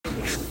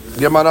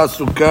Gemara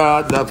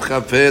Succah, Daf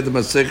Chafed,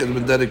 Masechet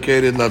been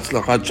dedicated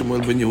Latzlachat Shemuel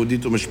ben Yehudit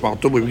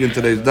u'Mishpachto. We begin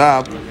today's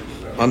daf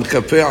on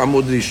Chafed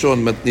Amud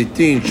Rishon,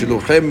 Matnitin,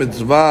 Shiluchem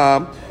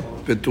Mitzvah,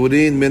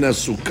 Peturin Min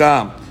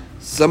Succah.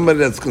 Somebody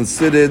that's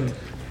considered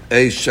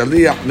a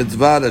Shaliach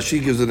Mitzvah, that she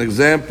gives an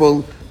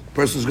example.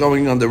 Person's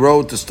going on the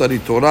road to study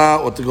Torah,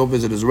 or to go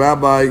visit his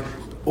rabbi,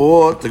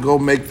 or to go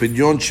make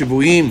Pidyon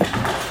Shivuim,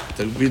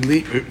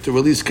 to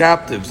release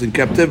captives in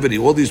captivity.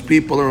 All these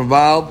people are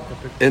involved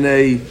in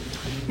a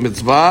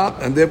mitzvah,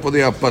 and therefore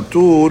they are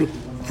patur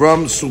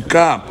from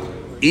Sukkah.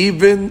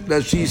 Even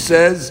that she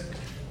says,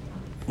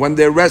 when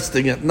they're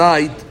resting at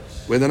night,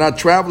 when they're not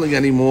traveling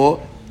anymore,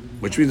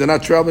 which means they're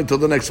not traveling till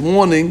the next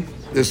morning,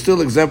 they're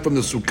still exempt from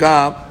the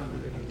Sukkah.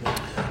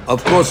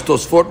 Of course,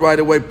 Tosfot right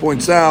away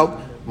points out,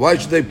 why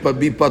should they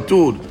be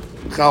patur?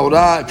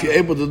 Chaura, if you're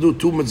able to do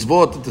two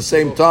mitzvot at the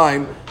same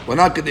time, we're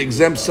not going to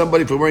exempt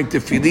somebody from wearing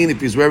tefillin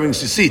if he's wearing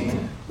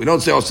tzitzit. We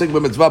don't say, osik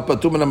b'mitzvah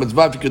patur min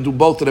mitzvah if you can do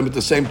both of them at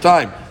the same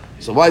time.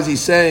 So why is he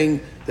saying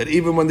that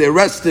even when they're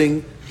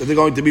resting, that they're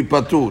going to be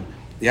patur?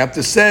 You have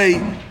to say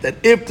that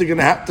if they're going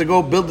to have to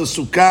go build the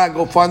sukkah,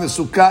 go find the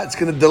sukkah, it's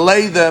going to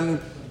delay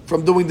them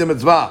from doing the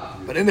mitzvah.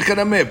 But in the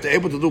Chanameh, if they're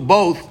able to do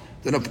both,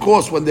 then of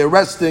course when they're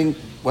resting,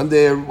 when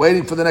they're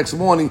waiting for the next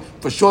morning,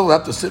 for sure they'll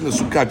have to sit in the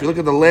sukkah. If you look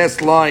at the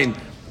last line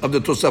of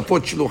the Tosafot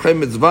Shiluchem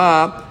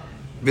Mitzvah,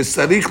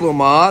 V'sarich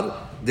lomar,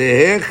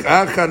 dehech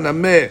acha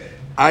nameh,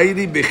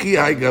 ayri bechi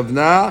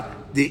haygavna,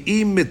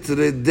 de'im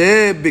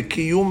mitrede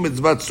bekiyum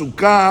mitzvah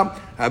sukkah,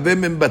 habe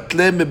min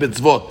batle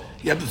mitzvot.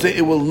 You have to say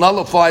it will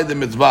nullify the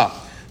mitzvah.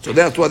 So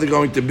that's why they're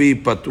going to be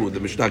patur. The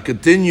Mishnah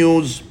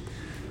continues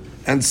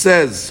and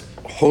says,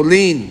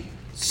 holin,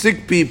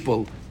 sick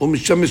people,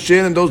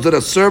 u'mishamisheen, and those that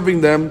are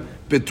serving them,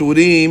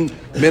 peturim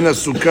min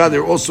sukkah,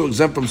 they're also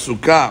exempt from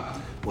sukkah.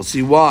 We'll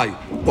see why.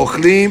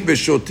 Ochlim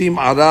v'shotim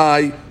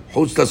arai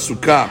chutz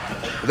sukkah.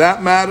 For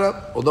that matter,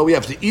 although we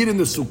have to eat in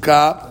the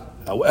sukkah,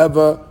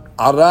 however,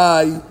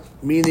 arai,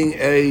 meaning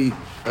a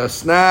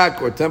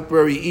snack or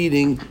temporary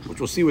eating, which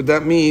we'll see what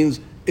that means,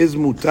 is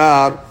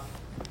mutar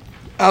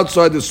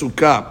outside the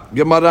sukkah.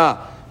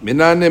 Gemara,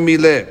 minane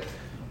mileh.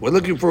 We're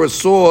looking for a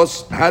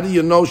source. How do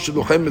you know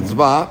shiluchem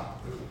mitzvah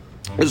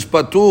is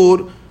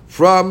patur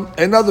from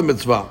another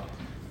mitzvah?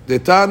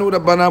 Detanu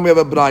Rabbanan, we have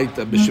a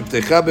braita.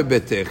 B'shivtecha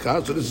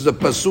bebetecha. So this is a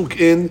pasuk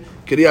in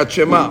Kriyat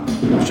Shema.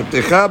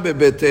 B'shivtecha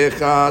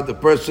bebetecha. The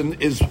person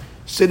is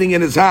sitting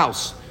in his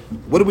house.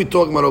 What are we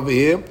talking about over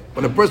here?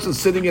 When a person's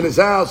sitting in his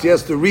house, he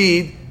has to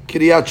read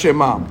Kriyat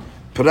Shema.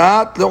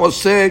 Prat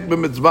le'osek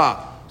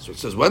b'mitzvah. So it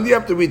says, when do you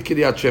have to read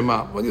Kriyat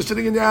Shema? When you're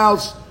sitting in your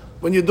house,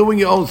 when you're doing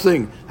your own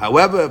thing.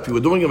 However, if you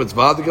were doing a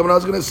mitzvah, the Gemara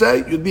is going to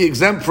say, you'd be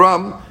exempt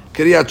from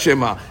Kriyat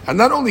Shema. And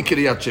not only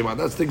Kriyat Shema,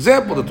 that's the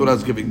example the Torah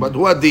is giving, but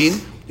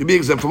Huadin, you'll be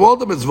exempt from all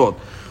the mitzvot.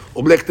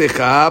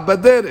 Ublektecha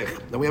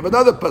baderech. Then we have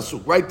another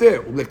pasuk right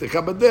there.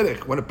 Ublektecha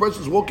baderech. When a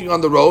person is walking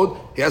on the road,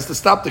 he has to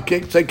stop the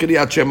kick, say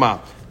Kriyat Shema.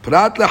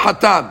 Prat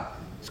lehatan.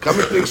 It's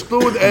coming to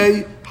exclude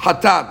a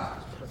hatan.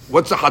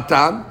 What's a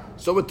hatan?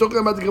 So we're talking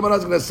about, the Gemara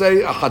is going to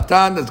say a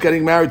hatan that's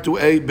getting married to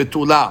a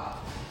betulah.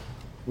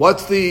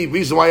 What's the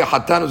reason why a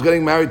hatan who's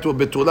getting married to a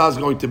betulah is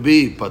going to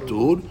be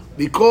patur?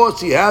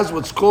 Because he has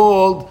what's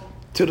called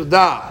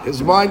tirdah.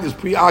 His mind is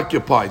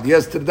preoccupied. He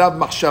has tirdah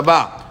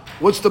machshava.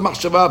 What's the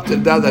machshava of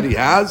tirdah that he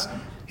has?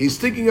 He's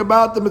thinking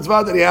about the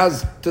mitzvah that he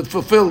has to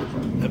fulfill.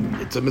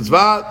 It's a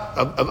mitzvah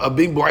of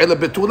being bu'ela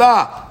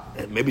betulah.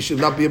 Maybe she'll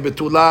not be a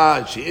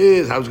betulah. She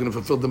is. How is he going to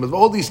fulfill the mitzvah?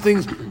 All these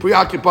things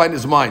preoccupy in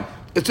his mind.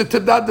 It's a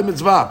tirdah the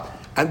mitzvah.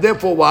 And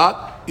therefore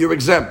what? You're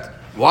exempt.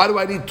 Why do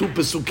I need two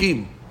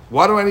pesukim?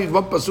 Why do I need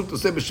one pasuk to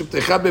say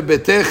b'shivtecha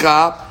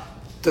bebetecha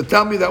to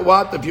tell me that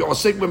what? If you're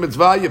osek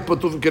b'mitzvah, you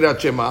put two from Kriyat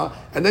Shema,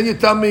 and then you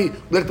tell me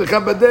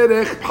b'lechtecha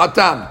baderech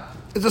hatan.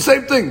 It's the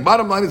same thing.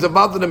 Bottom line is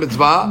involved in the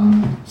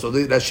mitzvah. So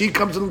that she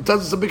comes and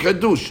tells us a big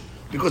hadush.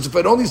 Because if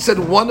I'd only said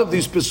one of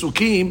these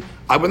pesukim,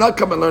 I would not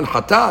come and learn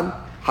hatan.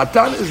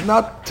 Hatan is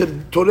not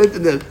tored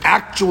in the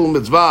actual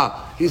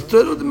mitzvah. He's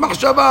tored in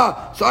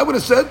machshava. So I would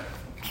have said,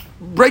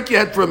 break your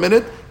head for a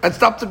minute and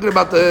stop thinking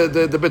about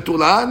the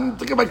betulah and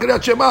think about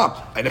Kriyat Shema.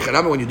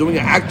 And when you're doing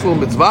an actual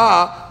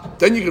mitzvah,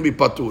 then you're going to be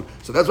patur.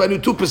 So that's why I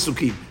need two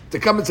pesukim to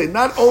come and say,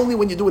 not only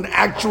when you do an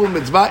actual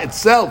mitzvah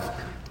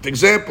itself, for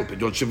example,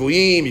 Pidyon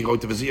Shivuyim, you're going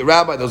to visit your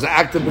rabbi, those are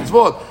active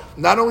mitzvot.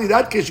 Not only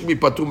that case you can be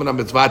patur min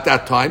mitzvah at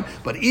that time,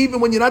 but even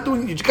when you're not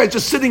doing it, you guys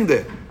just sitting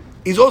there,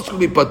 he's also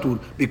going to be patur.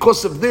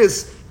 Because of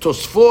this,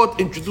 Tosfot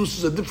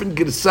introduces a different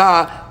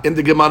girsa in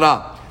the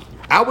Gemara.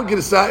 Our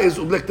girsa is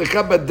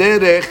ublektecha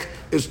baderech,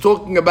 is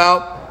talking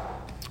about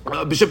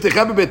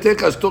b'shivtecha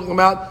bebetecha, is talking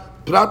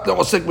about prat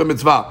le'osek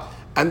b'mitzvah,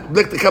 and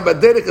ublektecha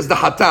baderech is the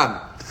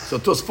hatan. So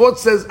Tosfot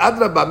says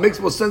adrabah,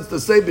 makes more sense to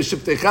say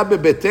b'shivtecha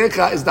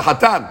bebetecha is the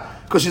hatan,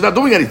 because he's not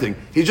doing anything.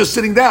 He's just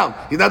sitting down.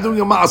 He's not doing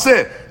a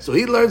ma'aseh. So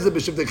he learns that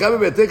b'shivtecha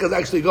bebetecha is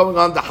actually going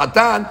on the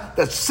hatan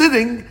that's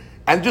sitting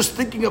and just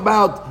thinking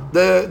about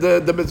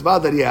the mitzvah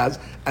that he has,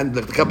 and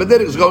the kabbalah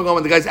is going on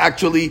when the guy's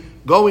actually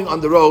going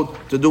on the road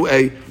to do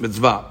a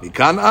mitzvah.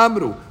 Mikan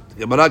amru. The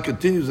Gemara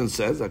continues and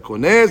says,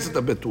 "Hakones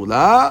et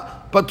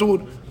betula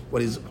patur."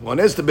 when he's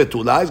kones to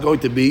betula, he's going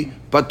to be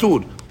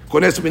patur.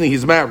 Kones meaning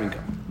he's marrying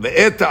her.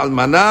 Ve'eta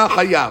almana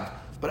chayav.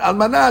 But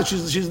almana,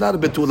 she's not a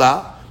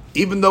betula,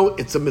 even though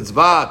it's a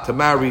mitzvah to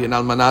marry an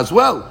almana as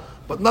well.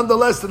 But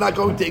nonetheless, they're not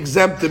going to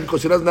exempt him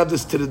because he doesn't have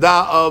this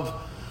tirda of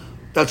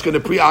that's going to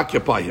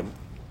preoccupy him.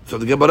 So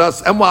the Gemara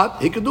says, and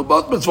what? He can do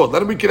both mitzvot.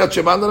 Let him be kiryat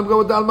shema, let him go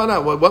with the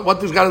almana. What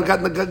this got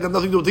nothing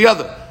to do with the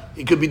other.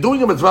 He could be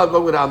doing a mitzvah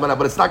going with the almana,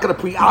 but it's not going to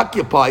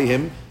preoccupy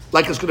him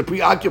like it's going to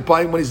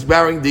preoccupy him when he's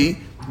marrying the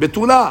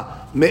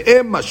betula.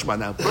 Me'em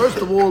mashmana. First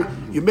of all,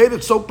 you made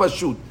it so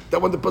pashut that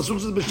when the pasuk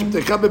says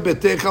b'shivtecha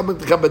bebetecha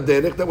b'techa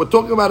b'derech, that we're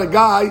talking about a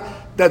guy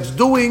that's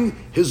doing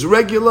his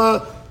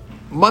regular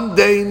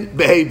mundane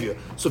behavior.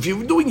 So if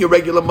you're doing your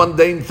regular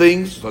mundane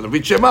things, so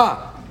the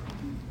shema,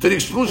 to the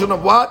exclusion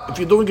of what? If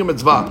you're doing a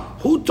mitzvah.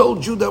 Who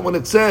told you that when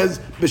it says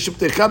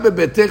b'shivtecha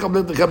bebetecha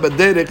b'techa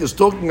b'derech is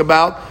talking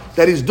about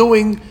that he's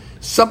doing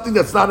something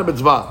that's not a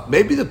mitzvah?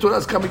 Maybe the Torah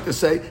is coming to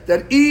say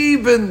that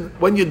even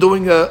when you're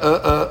doing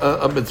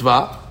a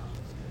mitzvah,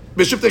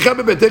 maybe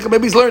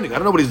he's learning. I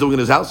don't know what he's doing in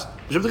his house.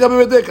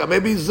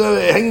 Maybe he's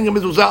hanging a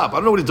mezuzah up. I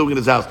don't know what he's doing in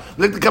his house.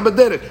 Maybe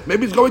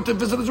he's going to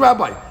visit his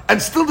rabbi. And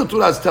still the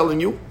Torah is telling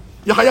you,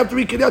 you have to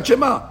read Kiryat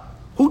Shema.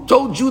 Who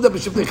told you that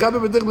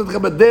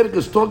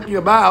is talking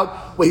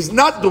about where he's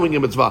not doing a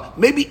mitzvah?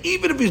 Maybe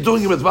even if he's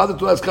doing a mitzvah, the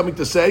Torah is coming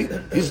to say,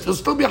 he'll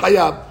still be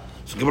hayab.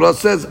 So Gemara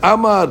says,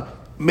 Amar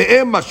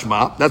me'em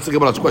mashma. That's the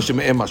Gemara's question,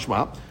 me'em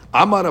mashma.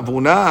 Amar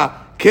avuna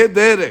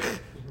kederech.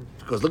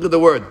 Because look at the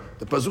word.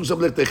 The pasuk says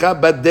 "Lechtecha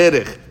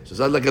baderech." So it's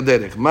not like a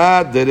derech.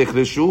 Ma derech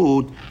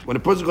reshut. When a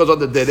person goes on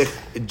the derech,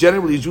 it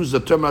generally uses the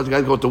term as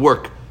guys go to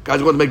work.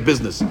 Guys go to make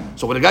business.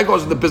 So when a guy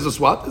goes into business,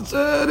 what? It's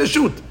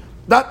reshut.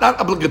 Not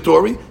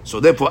obligatory. So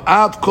therefore,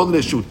 av kol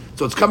reshut.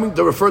 So it's coming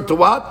to refer to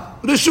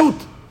what? Reshut.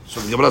 So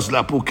the Gemara says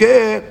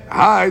 "Lapukeh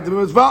hay the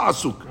mitzvah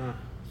asuk."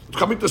 It's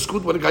coming to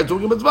skut when a guy's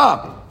doing a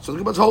mitzvah. So the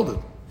Gemara hold it.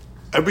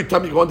 Every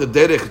time you go on the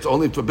derech, it's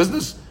only for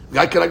business.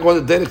 Guy cannot go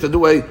on the derech to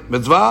do a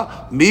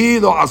mitzvah. Mi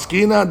lo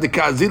askina de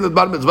kazil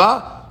bar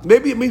mitzvah.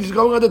 Maybe it means he's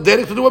going on the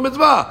derech to do a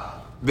mitzvah.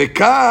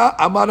 Veka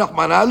amar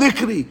Rahmana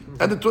likri.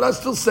 And the Torah is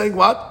still saying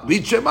what?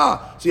 Read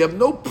Shema. So you have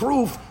no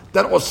proof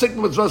that osik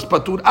mitzvah is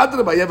patur.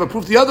 Adraba, you have a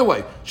proof the other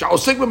way. Sha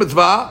osik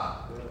mitzvah,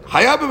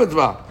 hayab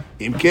mitzvah.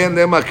 Im ken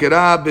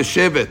lemakira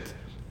beshevet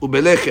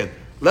ubelechet.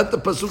 Let the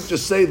pasuk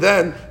just say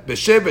then,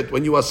 b'shevet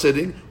when you are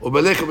sitting, or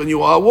b'lechet when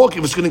you are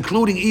walking. It's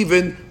including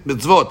even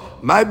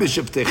mitzvot. My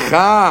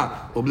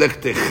b'shevtecha, or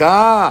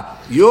b'lechtecha.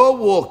 You're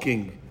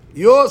walking,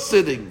 you're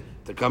sitting.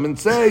 To come and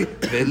say,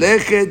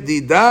 b'lechet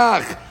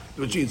didach.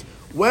 Which means,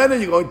 when are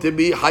you going to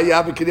be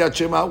hayav v'kiryat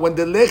shema? When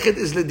the lechet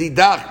is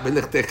l'didach,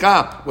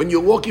 b'lechtecha. When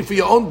you're walking for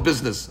your own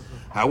business.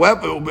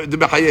 However, but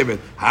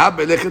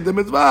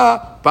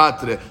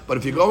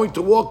if you're going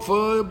to walk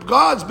for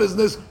God's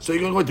business, so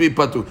you're going to be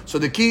patu. So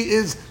the key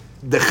is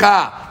the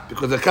cha,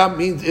 because the cha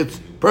means it's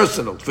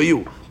personal for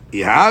you.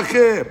 Which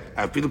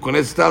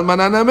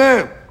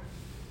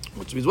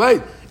means,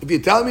 wait, if you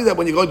tell me that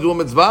when you're going to do a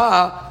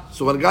mitzvah,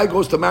 so when a guy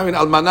goes to marry an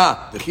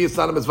almana, the key is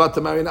not a mitzvah to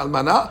marry an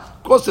almana?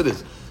 Of course it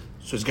is.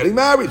 So he's getting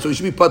married, so he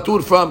should be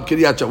patur from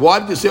kiryat shema.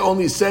 Why did you say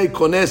only say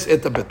kones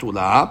et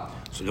betula?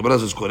 So Gemara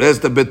says, Kones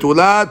the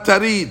betula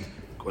tarid.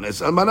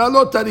 Kones almana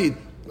lo tarid.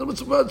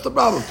 What's the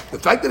problem? The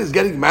fact that he's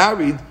getting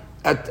married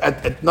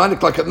at 9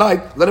 o'clock at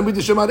night, let him read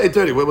the Shema at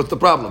 8:30. What's the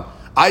problem?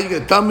 Are you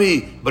going to tell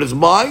me, but his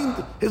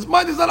mind is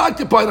not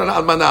occupied on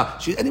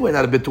almana. She's anyway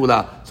not a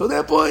betula. So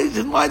therefore,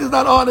 his mind is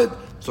not on it.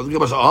 So the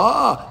Gemara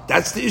says,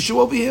 that's the issue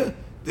over here.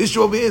 The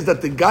issue over here is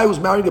that the guy who's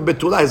marrying a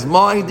betula, his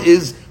mind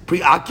is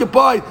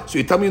preoccupied. So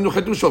you tell me in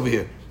Nuchedush over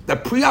here,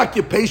 that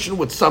preoccupation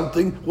with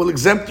something will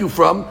exempt you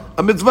from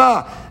a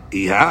mitzvah.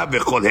 Anytime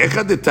you're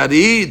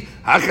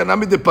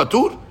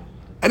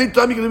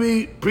going to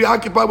be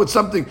preoccupied with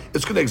something,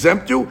 it's going to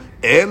exempt you.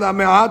 A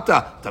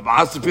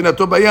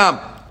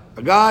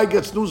guy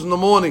gets news in the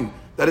morning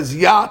that his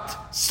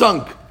yacht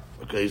sunk.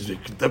 Okay,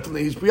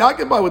 he's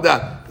preoccupied with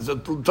that. There's a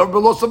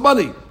terrible loss of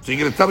money. So you're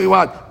going to tell me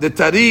what? The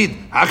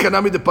tarid,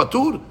 hachanami the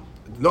patur?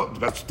 No,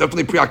 that's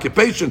definitely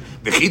preoccupation.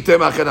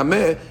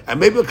 And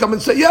maybe he'll come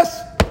and say,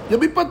 yes, you'll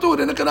be patur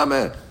in a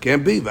kanameh.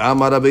 Can't be.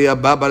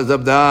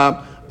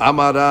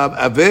 Amarav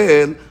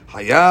Avel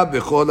Hayab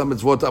Bechol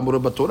HaMitzvot Amura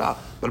B'Torah.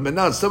 But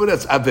now somebody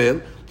that's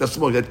Avel, that's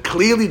more that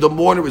clearly the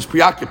mourner is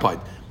preoccupied.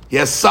 He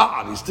has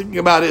sa'ar. He's thinking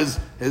about his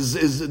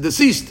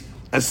deceased.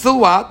 And still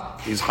what?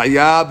 He's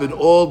Hayab in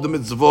all the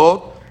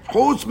mitzvot.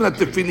 Chutz min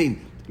tefillin,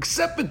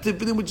 except for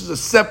tefillin, which is a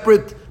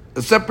separate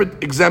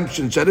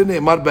exemption. Sharin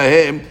Emar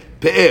Bahem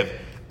Pe'ev.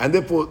 And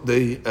therefore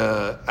the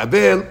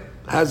Avel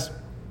has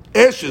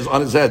ashes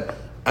on his head.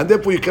 And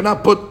therefore you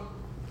cannot put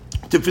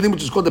tefillin,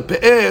 which is called the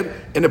pe'er,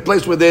 in a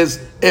place where there's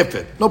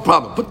efed. No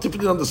problem. Put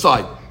tefillin on the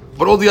side.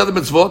 But all the other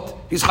mitzvot,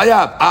 he's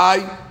chayav.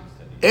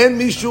 En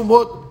mishu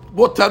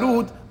mot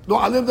tarud, no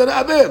alim than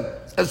aver.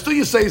 And still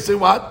you say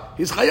what?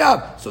 He's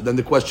chayav. So then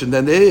the question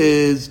then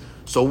is,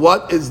 so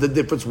what is the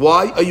difference?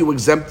 Why are you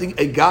exempting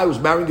a guy who's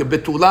marrying a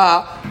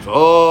betula?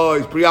 So,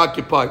 he's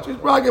preoccupied. He's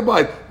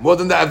preoccupied. More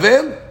than the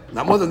aver?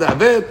 not more than the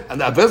Aver, and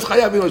the Aver's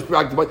chayav is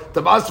preoccupied.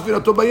 Tabas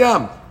Sefirato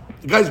Bayam.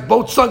 The guys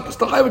both sunk.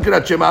 Still chayav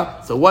Kriyat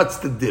Shema. So what's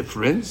the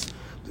difference?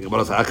 The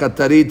Gemara says, "Achat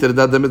tarit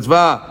terdad the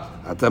mitzvah,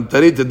 atam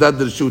tarit terdad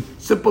the reshut."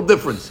 Simple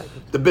difference.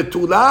 The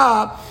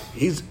betula,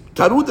 he's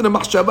tarud in a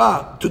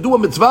machshava to do a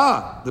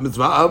mitzvah, the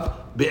mitzvah of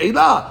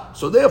be'ilah.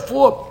 So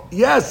therefore,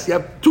 yes, you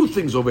have two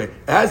things over here.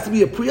 It has to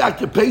be a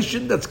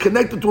preoccupation that's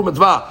connected to a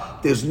mitzvah.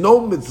 There's no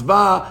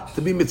mitzvah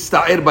to be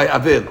mitzta'ir by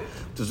avil.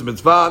 There's a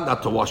mitzvah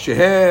not to wash your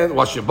hand,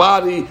 wash your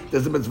body.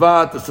 There's a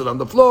mitzvah to sit on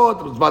the floor.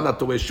 There's a mitzvah not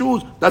to wear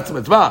shoes. That's a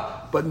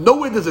mitzvah. But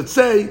nowhere does it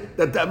say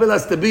that the avil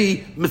has to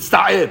be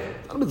mitzta'ir.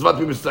 It's not a mitzvah to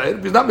be mitzta'ir.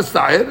 If he's not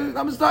mitzta'ir, he's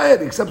not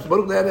mitzta'ir. Except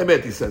Baruch Le'an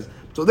Emet, he says.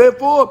 So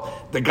therefore,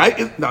 the guy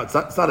is, now it's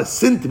not a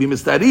sin to be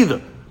mitzta'ir either.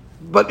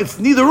 But it's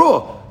neither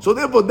or. So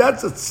therefore,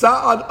 that's a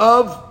sa'ad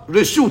of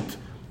reshut.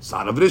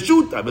 Sa'ad of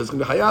reshut.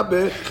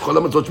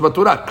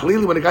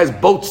 Clearly, when a guy's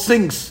boat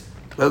sinks,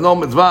 there's no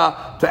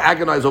mitzvah to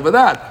agonize over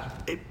that.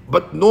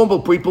 But normal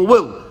people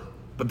will.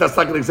 But that's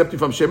not going to exempt you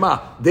from Shema.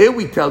 There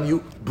we tell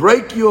you,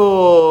 break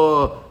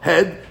your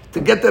head to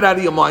get that out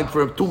of your mind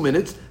for 2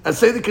 minutes and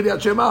say the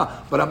Kriyat Shema.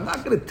 But I'm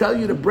not going to tell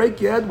you to break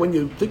your head when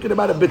you're thinking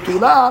about a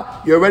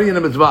betula, you're already in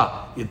a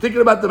mitzvah. You're thinking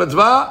about the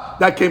mitzvah,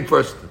 that came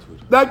first.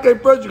 That came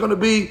first, you're going to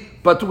be,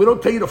 but we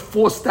don't tell you to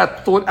force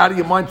that thought out of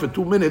your mind for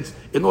 2 minutes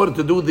in order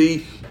to do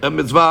the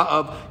mitzvah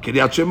of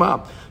Kriyat Shema.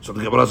 So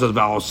the Gemara says,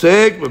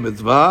 Va'osek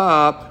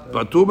b'mitzvah,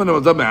 v'atum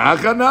b'mitzvah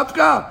me'acha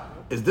nafka.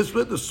 Is this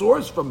with the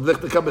source from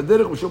L'chtecha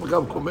b'derech,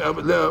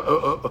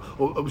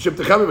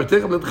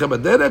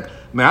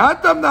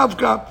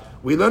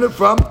 we learn it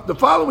from the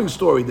following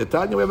story. The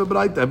Tanya we have a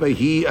braita,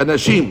 V'hi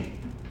anashim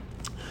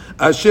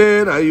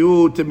asher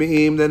hayu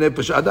timi'im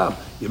lenefesh adam.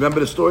 You remember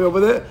the story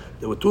over there?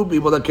 There were two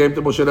people that came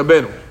to Moshe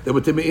Rabbeinu. They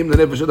were timi'im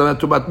lenefesh adam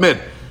tumat men.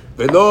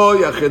 V'lo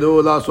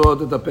yachidu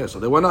la'asot et ha'pesach.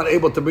 They were not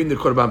able to bring the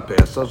korban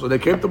pesach, so they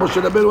came to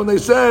Moshe Rabbeinu and they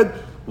said,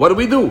 what do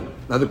we do?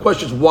 Now the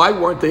question is, why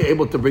weren't they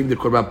able to bring the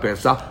korban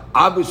pesach?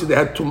 Obviously they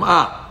had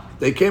tum'ah.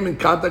 They came in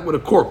contact with a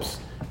corpse.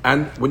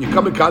 And when you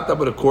come in contact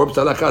with a corpse,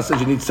 halakha says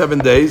you need 7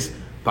 days,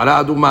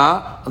 para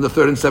aduma, on the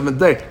 3rd and 7th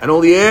day. And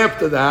only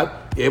after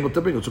that, you're able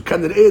to bring it. So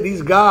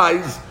these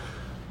guys,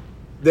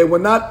 they were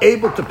not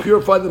able to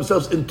purify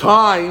themselves in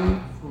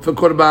time for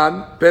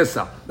korban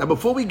pesach. Now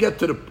before we get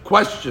to the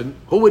question,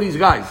 who were these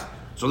guys?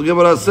 So the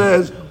Gemara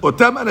says,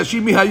 Otam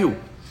anashim mihayu.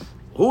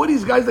 Who are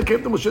these guys that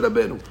came to Moshe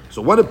Rabbeinu?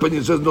 So one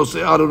opinion says, no,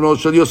 I don't know,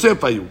 shal Yosef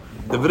hayu.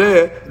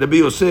 Devrei Rabbi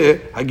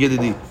Yosef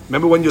hagididi.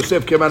 Remember when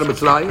Yosef came out of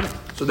Mitzrayim?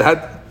 So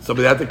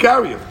somebody had to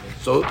carry him.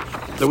 So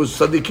there was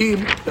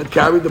Sadiqim that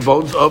carried the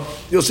bones of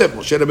Yosef.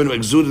 Moshe Rabbeinu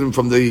exuded him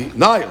from the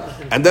Nile.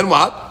 And then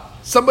what?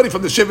 Somebody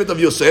from the Shevet of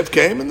Yosef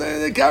came and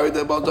they carried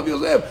the bones of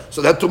Yosef.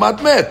 So that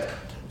Tumat met.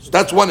 So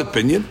that's one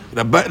opinion.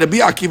 Rabbi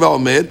Akiva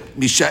Omer,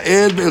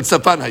 Mishael ve'el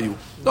Tzafan hayu.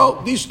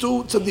 No, these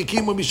two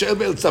tzaddikim were Mishael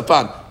ve'el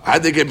Tzafan. How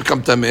did they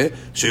become tameh?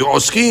 Sheyu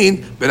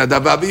oskin ben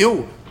Nadav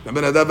v'Avihu.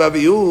 Remember Nadav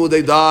v'Avihu?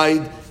 They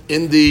died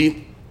in the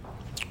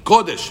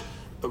Kodesh,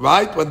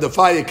 right? When the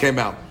fire came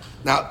out.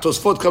 Now,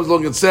 Tosfot comes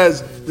along and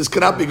says, this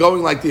cannot be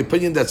going like the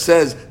opinion that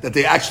says that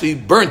they actually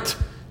burnt.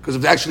 Because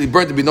if they actually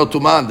burnt, there'd be no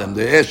tumah on them,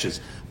 the ashes.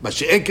 But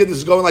She'enkin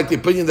is going like the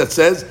opinion that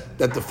says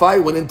that the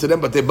fire went into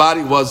them, but their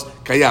body was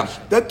kayam.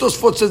 That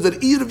Tosfot says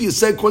that even if you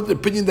say, according to the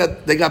opinion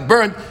that they got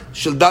burnt,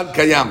 shildan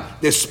kayam.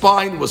 Their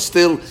spine was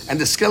still, and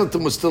the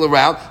skeleton was still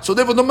around. So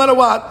therefore, no matter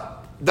what,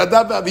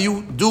 Nadav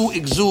v'Avihu do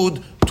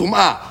exude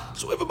tum'ah.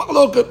 So everybody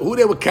look at who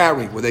they were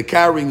carrying. Were they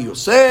carrying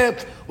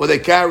Yosef? Were they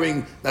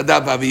carrying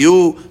Nadav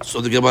v'Avihu? So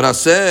the Gemara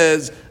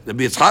says,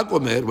 Rabbi Yitzchak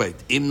Omer, wait,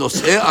 im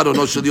nosei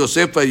arono shel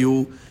Yosef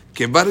hayu,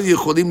 kevar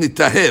yicholim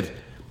nitaher.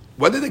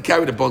 When did they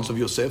carry the bones of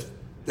Yosef?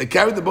 They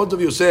carried the bones of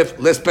Yosef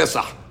last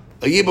Pesach,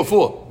 a year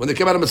before, when they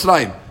came out of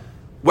Mitzrayim.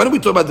 When are we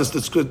talking about this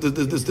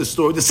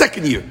story? The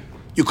second year.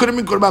 You couldn't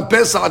bring Korban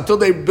Pesach until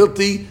they built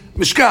the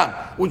Mishkan,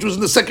 which was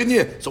in the second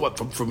year. So what,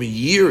 from a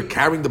year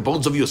carrying the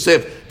bones of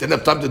Yosef, didn't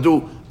have time to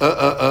do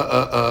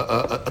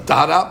a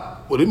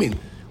tahara? What do you mean?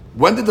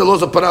 When did the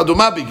laws of Parah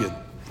Adumah begin?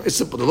 Very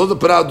simple. The laws of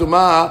Parah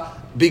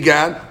Adumah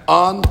began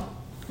on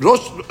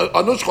Rosh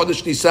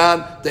Chodesh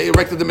Nisan. They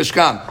erected the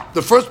Mishkan.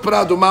 The first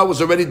Parah Adumah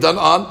was already done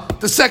on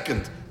the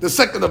second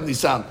of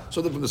Nisan.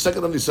 So from the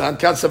 2nd of Nisan,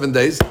 count 7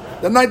 days,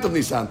 the 9th of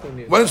Nisan.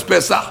 When is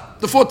Pesach?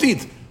 The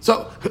 14th.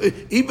 So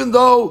even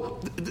though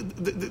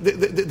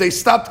they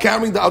stopped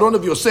carrying the Aron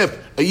of Yosef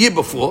a year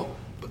before,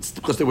 but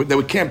because they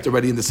were camped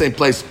already in the same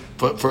place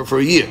for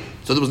a year,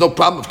 so there was no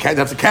problem of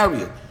having to carry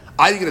it.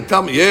 Are you going to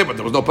tell me, yeah, but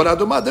there was no Parah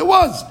Adumah? There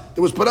was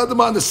Parah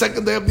Adumah on the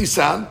 2nd day of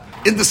Nisan,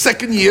 in the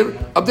 2nd year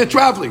of their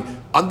traveling.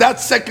 On that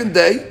 2nd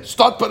day,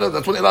 start Parah.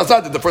 That's when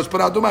Elazar did the first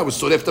Parah Adumah. It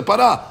was Suref to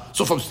Parah.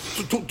 So from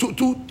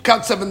two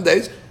count 7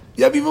 days,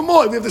 you have even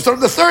more. You have to start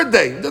on the 3rd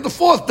day, then the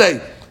 4th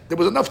day. There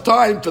was enough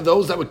time for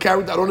those that were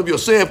carrying the Aron of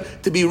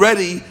Yosef to be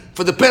ready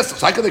for the Pesach.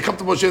 So how can they come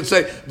to Moshe and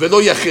say,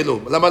 Velo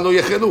yachilu? Lama lo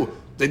yachilu?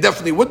 They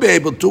definitely would be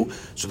able to.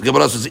 So the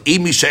Gemara says,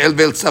 Im Mishael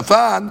ve'el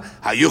Tzafan,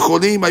 hayu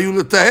cholim, hayu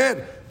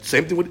l'taher.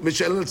 Same thing with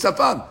Mishael and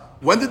Tzafan.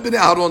 When did Bnei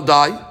Aaron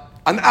die?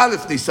 On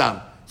Aleph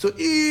Nisan. So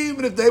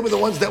even if they were the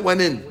ones that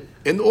went in,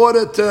 in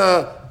order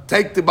to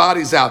take the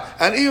bodies out.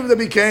 And even if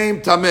they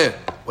became tameh,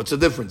 what's the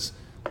difference?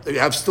 They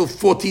have still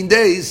 14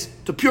 days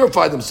to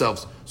purify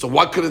themselves. So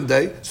why couldn't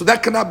they? So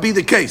that cannot be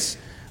the case.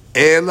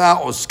 Ela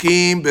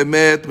oskim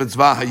bemet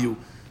mitzvah hayu.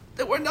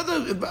 There were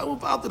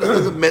involved in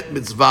another met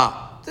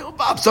mitzvah.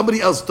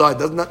 Somebody else died.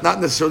 Does not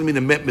necessarily mean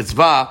a met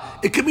mitzvah.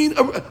 It could mean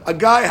a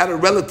guy had a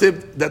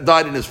relative that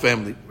died in his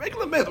family.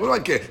 Regular met. What do I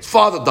care? His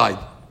father died.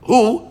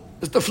 Who?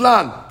 Mr.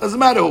 Flan. Doesn't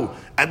matter who.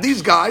 And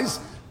these guys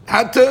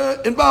had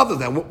to involve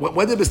them.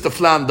 When did Mr.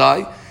 Flan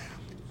die?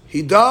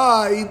 He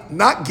died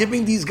not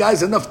giving these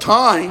guys enough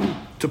time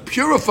to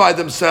purify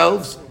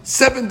themselves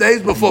 7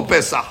 days before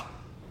Pesach.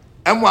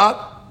 And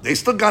what? They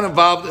still got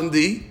involved in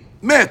the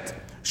met.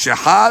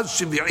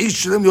 Shehaz Shiv'i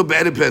Shlim Yom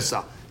Be'erev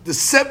Pesach. The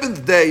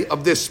 7th day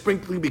of their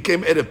sprinkling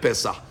became Erev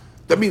Pesach.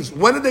 That means,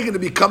 when are they going to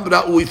become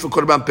Ra'ui for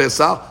Korban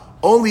Pesach?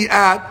 Only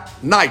at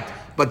night.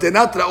 But they're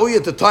not Ra'ui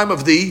at the time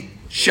of the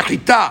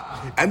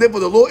Shechita. And therefore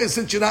the law is,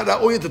 since you're not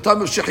Ra'ui at the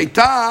time of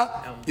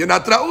Shechita, you're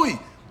not Ra'ui.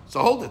 So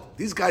hold it.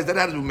 These guys that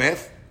had to do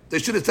math, they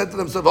should have said to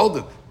themselves, hold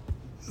it.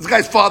 This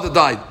guy's father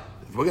died.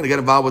 If we're going to get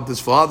involved with this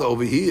father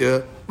over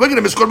here, we're going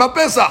to miss Korban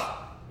Pesach.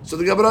 So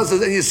the Gemara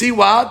says, and you see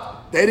what?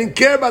 They didn't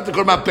care about the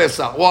Korban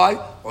Pesach. Why?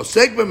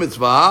 Osek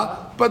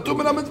b'mitzvah, patur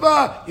min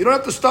ha-mitzvah. You don't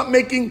have to start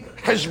making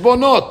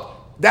heshbonot.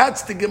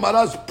 That's the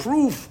Gemara's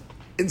proof.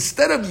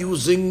 Instead of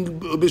using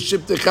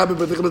b'shivtecha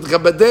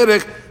b'petech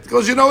b'derech,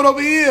 because you know it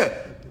over here.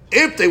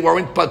 If they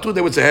weren't patur,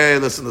 they would say, hey,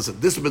 listen,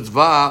 this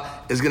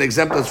mitzvah is going to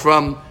exempt us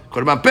from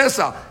Korban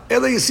Pesach.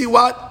 And then you see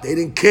what? They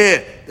didn't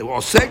care. They were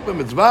osek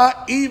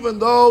b'mitzvah, even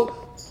though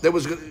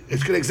it's going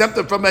to exempt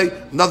them from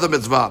another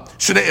mitzvah.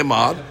 Shnei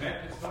imad.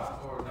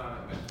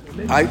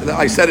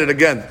 I said it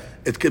again.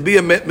 It could be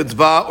a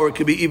mitzvah, or it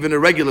could be even a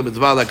regular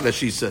mitzvah, like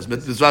Rashi says.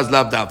 Mitzvah is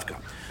lav davka.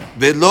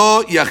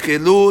 Velo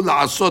yachelu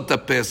la'asot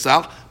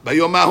ha'pesach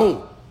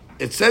bayomahu.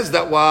 It says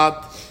that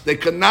what? They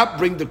cannot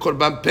bring the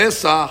Korban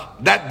Pesach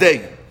that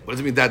day. What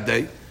does it mean that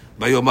day?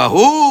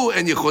 Bayomahu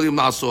and yicholim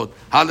la'asot.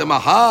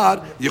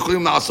 Halemahar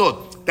yicholim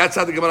la'asot. That's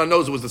how the Gemara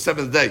knows it was the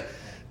 7th day.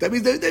 That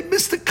means they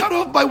missed the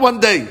cutoff by 1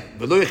 day.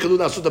 Velo yachelu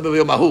la'asot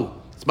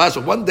bayomahu.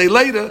 So 1 day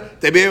later,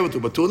 they be able to,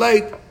 but too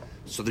late.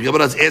 So the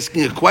Gemara is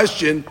asking a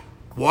question.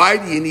 Why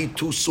do you need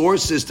 2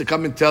 sources to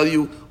come and tell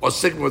you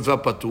osek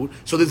b'mitzvah patur?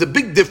 So there's a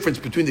big difference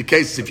between the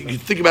cases if you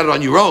think about it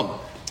on your own.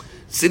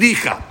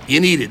 Siricha, you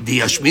need it.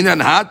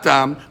 Diashminan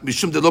hatam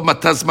mishum delo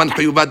matazman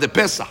chayuvad de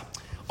pesach.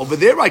 Over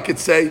there, I could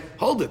say,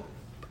 hold it.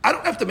 I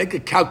don't have to make a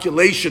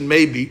calculation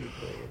maybe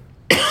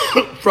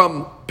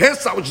from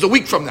Pesach, which is a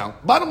week from now.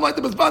 Bottom line,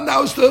 the mitzvah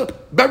now is to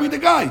bury the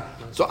guy.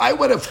 So I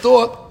would have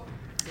thought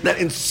that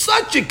in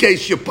such a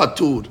case you're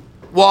patur.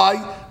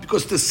 Why?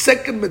 Because the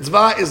second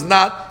mitzvah is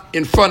not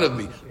in front of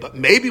me. But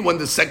maybe when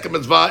the second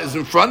mitzvah is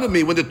in front of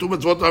me, when the 2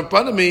 mitzvot are in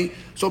front of me,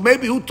 so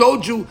maybe who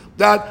told you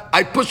that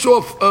I push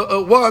off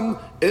one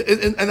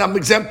and I'm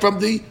exempt from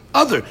the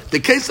other? The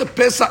case of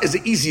Pesach is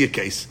an easier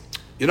case.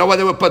 You know why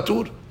they were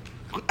patur?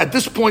 At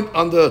this point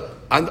on the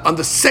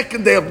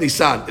 2nd day of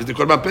Nisan, is the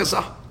Korban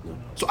Pesach?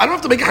 So I don't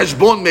have to make a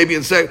hashbon maybe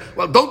and say,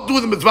 well, don't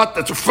do the mitzvah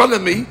that's in front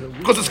of me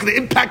because it's going to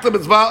impact the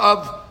mitzvah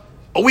of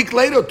a week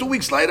later or 2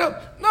 weeks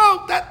later.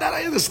 No, that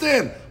I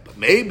understand.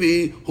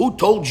 Maybe, who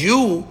told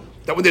you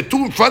that when they're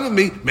 2 in front of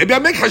me, maybe I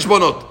make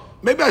hashbonot.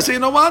 Maybe I say, you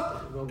know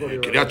what?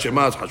 Kiryat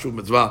Shema is hashuv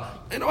mitzvah.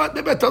 You know what?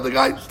 Maybe I tell the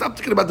guy, stop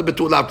thinking about the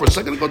betulah for a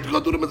second, go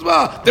do the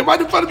mitzvah. They're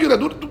right in front of you,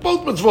 do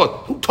both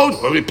mitzvot. Who told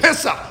you? Maybe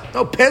Pesach.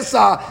 No,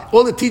 Pesach,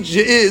 all it teaches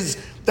you is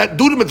that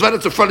do the mitzvah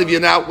that's in front of you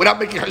now without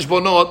making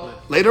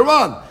hashbonot later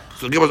on.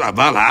 So the Gemara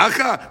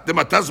says, the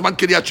matazman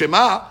Kiryat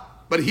Shema.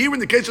 But here in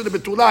the case of the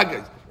betulah,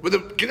 guys, where the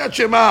Kiryat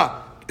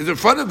Shema is in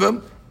front of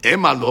him,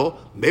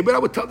 maybe I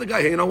would tell the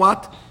guy, hey, you know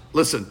what?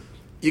 Listen,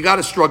 you got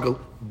to struggle.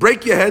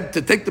 Break your head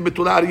to take the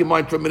betulah out of your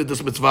mind for a minute,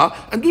 this mitzvah,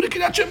 and do the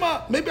Kiryat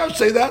Shema. Maybe I would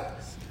say that.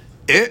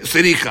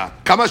 Siricha.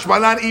 Kamash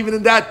malan, even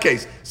in that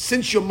case,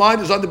 since your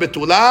mind is on the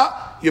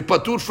betulah, you're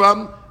patur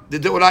from the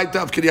deoraita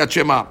of Kiryat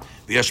Shema.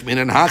 V'yashmin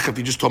and hach, if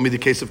you just told me the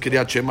case of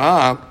Kiryat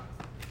Shema,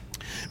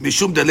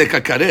 mishum deleka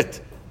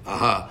karet.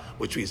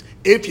 Which means,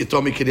 if you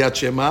told me Kiryat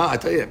Shema, I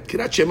tell you,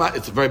 Kiryat Shema,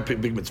 it's a very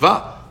big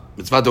mitzvah.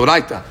 Mitzvah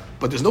deoraita.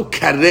 But there's no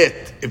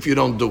karet if you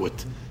don't do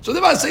it. So they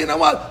might say, you know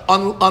what?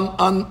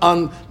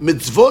 On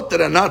mitzvot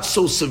that are not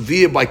so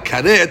severe by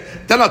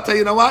karet, then I'll tell you,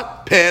 you know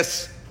what?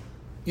 Pass.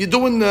 You're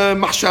doing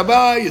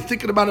machshava, you're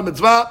thinking about a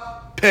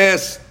mitzvah,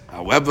 pass.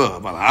 However,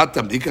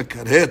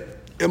 karet,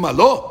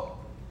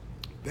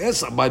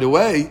 pass. By the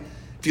way,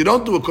 if you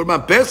don't do a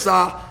korban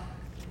pesach,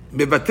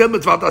 mevatel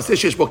mitzvah ta'aseh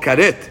sheyesh bo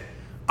karet.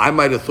 I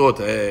might have thought,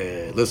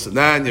 hey, listen,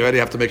 then you already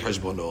have to make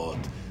hashbonot.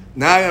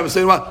 Now I'm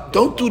saying, well,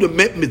 don't do the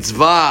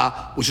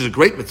mitzvah, which is a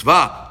great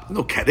mitzvah.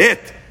 No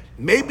karet.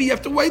 Maybe you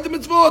have to weigh the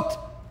mitzvot.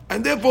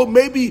 And therefore,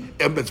 maybe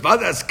a mitzvah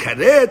that's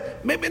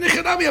karet, maybe in a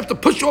you have to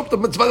push off the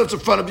mitzvah that's in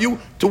front of you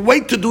to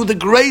wait to do the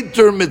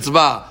greater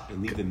mitzvah.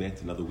 And leave the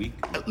met another week?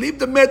 Leave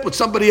the met with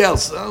somebody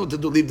else. I don't know what to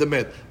do, leave the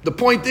met. The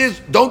point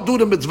is, don't do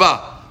the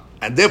mitzvah.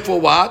 And therefore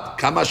what?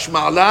 Kamash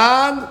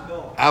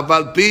ma'alan,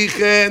 aval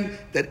pichen,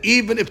 that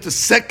even if the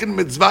second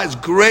mitzvah is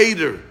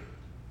greater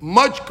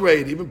much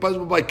greater, even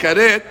possible by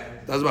karet.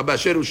 That's my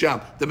Basher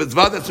Usham. The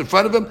mitzvah that's in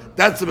front of him,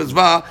 that's the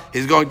mitzvah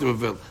he's going to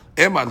fulfill.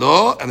 Ema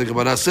lo, and the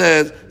Gemara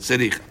says,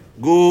 Serich.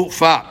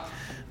 Gufa.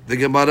 The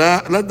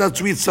Gemara,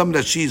 let's read some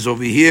Rashis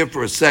over here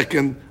for a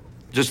second,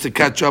 just to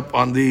catch up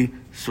on the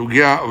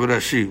Succah of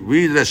Rashi.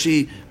 Read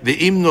Rashi,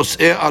 Ve'im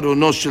nos'e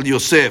arono shel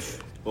Yosef.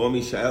 או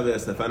מישאל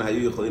ואספן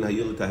היו יכולים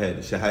לטהר.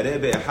 שהרי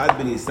באחד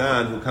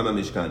בניסן הוקם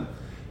המשכן,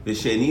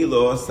 ושני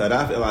לו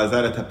שרף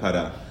אלעזר את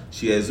הפרה,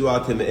 שיעזו על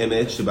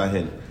טמאמת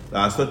שבהן,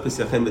 לעשות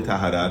פסחים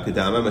בטהרה,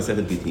 כדאמר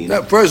מסכת גיטין.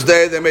 First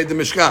day they made the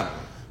Mishkan.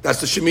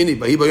 That's the Shemini,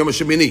 Vahi Bayom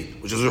HaShemini,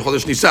 which is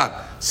Chodesh Nisan.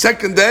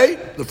 Second day,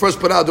 the first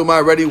Parah Adumah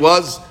already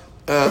was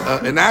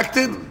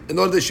enacted, in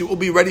order that she will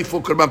be ready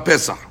for Korban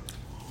Pesach.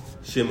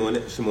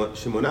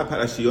 שמונה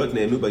פרשיות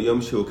נאמנו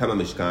ביום שהוקם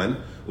המשכן,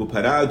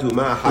 ופרה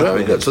אדומה אחת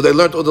מהן. So they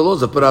learned all the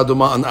laws of Parah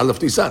Adumah on Aleph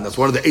Nisan. That's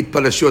one of the 8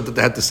 parashiyot that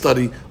they had to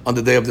study on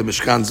the day of the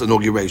Mishkan's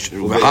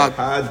inauguration.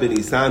 ובאחד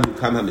בניסן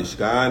הוקם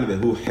המשכן,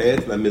 והוא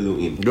חטא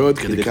למילואים.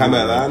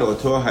 כדקאמר לן,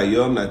 אותו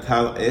היום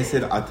נטל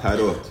 10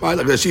 עטרות. Right,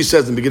 like she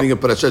says in the beginning of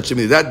Parashat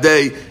Shemini, that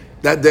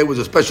day was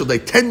a special day.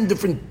 10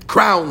 different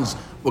crowns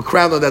were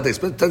crowned on that day.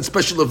 10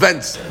 special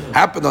events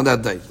happened on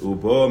that day.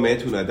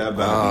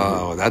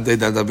 That day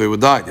that Avihu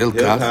died. You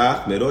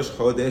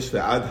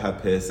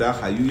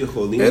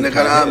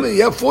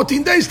have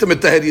 14 days to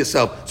mitahed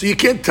yourself. So you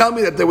can't tell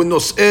me that there were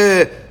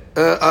nos'eh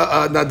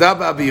Nadav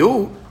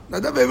Avihu.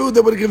 Nadav Avihu,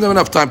 they would have given them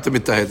enough time to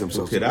mitahed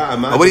themselves.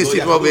 What do you see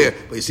from over here?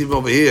 But you see from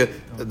over here,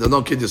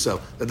 don't kid yourself,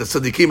 that the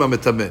tzaddikim are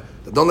mitameh.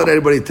 Don't let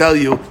anybody tell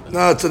you,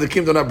 no,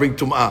 tzaddikim do not bring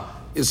tum'ah.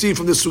 You see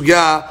from the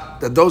Succah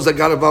that those that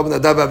got involved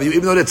in the Nadav Avihu,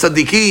 even though they're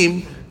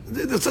tzaddikim,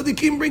 the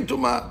tzaddikim bring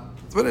tumah.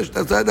 Finished.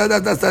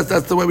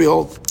 That's the way we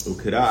hold.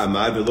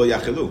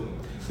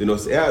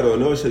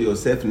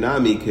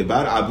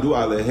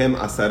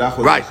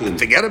 Right.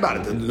 Forget about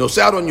it.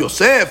 Nosei Aron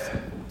Yosef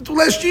until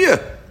last year.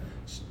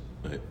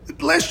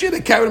 Last year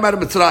they carried him out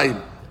of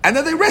Mitzrayim, and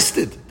then they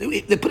rested.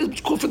 They put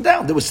his coffin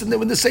down. They were sitting there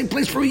in the same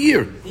place for a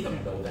year. They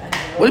don't know that.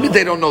 What do you mean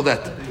they don't know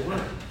that?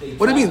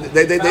 What do you mean?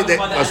 They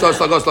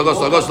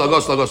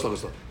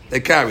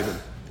carried him.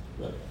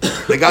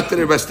 They got to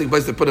the resting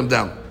place. They put him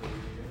down.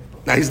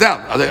 Now he's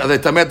down. Are they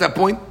tameh at that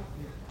point?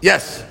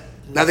 Yes.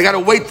 Now they got to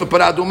wait for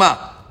Parah Adumah.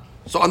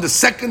 So on the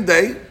second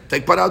day,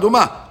 take Parah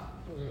Adumah.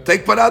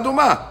 Take Parah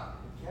Adumah.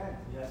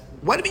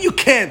 What do you mean you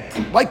can't?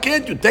 Why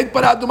can't you? Take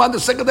Parah Adumah on the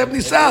second day of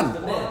Nisan.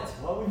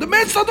 The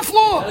man's on the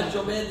floor.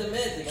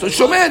 So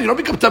shomer, you don't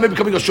become tameh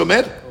becoming a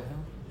shomer.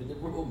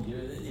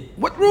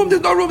 What room?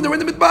 There's no room. They're in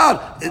the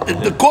midbar.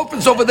 The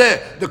coffin's over there.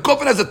 The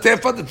coffin has a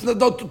tefa.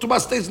 No tumah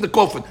stays in the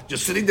coffin.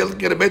 Just sitting there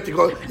looking at a bit. You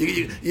go.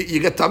 You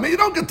get tameh. You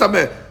don't get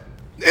tameh.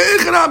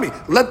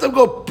 Let them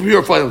go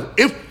purify them.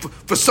 If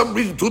for some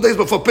reason 2 days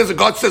before Pesach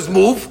God says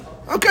move,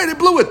 okay, they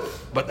blew it.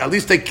 But at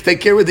least take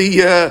care of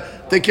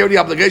the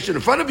obligation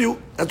in front of you.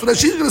 That's what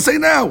she's going to say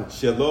now.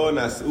 Shelo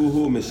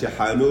nasuhu.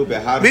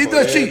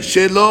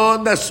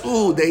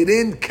 They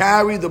didn't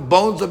carry the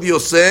bones of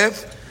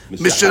Yosef.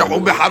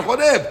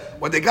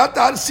 When they got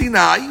to Har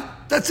Sinai,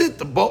 that's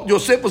it.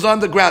 Yosef was on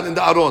the ground in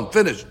the Aron.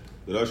 Finished.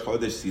 And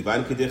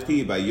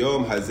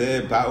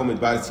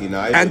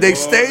they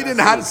stayed in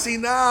Har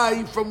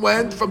Sinai from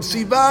when? From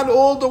Sivan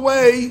all the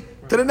way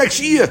to the next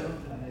year.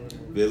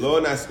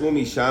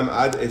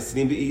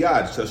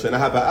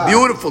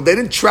 Beautiful. They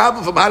didn't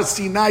travel from Har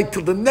Sinai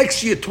till the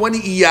next year, 20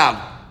 Iyar.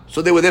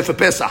 So they were there for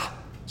Pesach.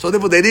 So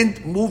therefore they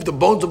didn't move the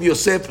bones of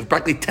Yosef for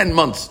practically 10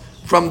 months.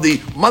 From the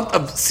month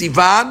of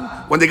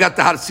Sivan, when they got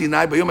to Har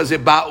Sinai,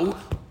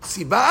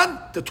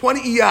 Sivan to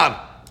 20 Iyar.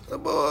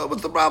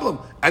 What's the problem?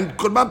 And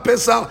Korban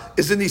Pesach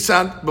is in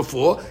Nisan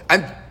before,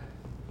 and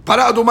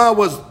Parah Adumah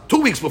was 2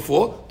 weeks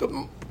before.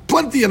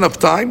 Plenty enough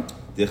time.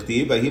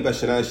 דכתיב, ויהי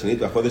בשנה השנית,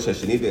 בחודש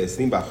השני,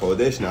 ב-20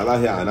 בחודש, נעלה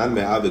הענן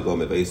מאה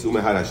וגומר, וייסעו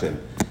מהר השם.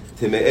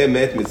 טמאי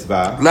מת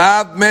מצווה.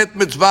 לאו מת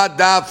מצווה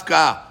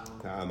דווקא.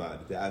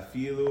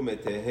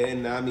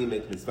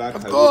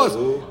 Of course,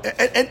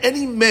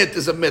 any met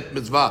is a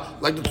mitzvah.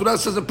 Like the Torah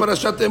says in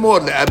Parashat Emor,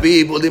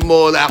 le'abiv,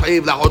 u'limor,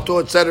 le'achiv, le'oto,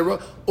 etc.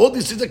 All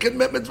these things that can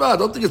met mitzvah. I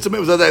don't think it's a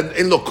mitzvah that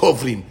in lo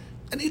kovrim.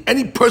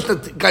 Any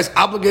person that guy's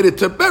obligated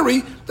to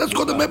bury, that's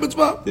called a met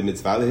mitzvah. The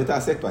mitzvah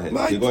להתעסק בהם.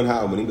 כגון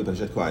האמונים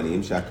בפרשת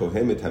כהנים,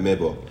 שהכהן מטמא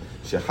בו,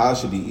 שחל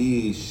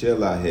שביעי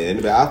שלהן,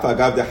 ואף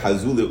אגב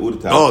דחזו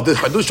לאורתא. Oh, the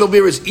Hadush over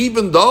here is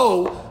even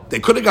though they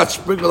could have got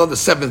sprinkled on the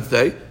 7th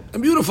day,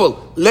 and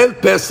beautiful. Leil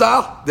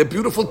Pesach, they're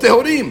beautiful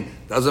tehorim.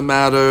 Doesn't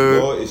matter.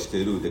 לא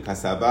ישתרו,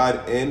 דכסבר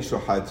אין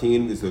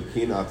שוחטין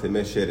וזורקין על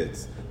טמא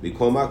שרץ.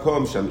 בכל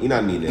מקום שם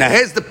אינן מיניה. Now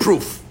here's the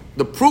proof.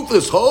 The proof of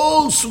this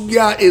whole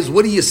sugya is,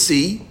 what do you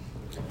see?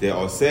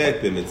 דעוסק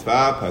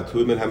במצווה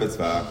פטור מן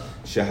המצווה,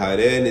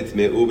 שהרי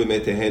נטמאו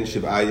במתיהן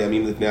 7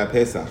 ימים לפני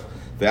הפסח,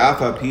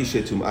 ואף על פי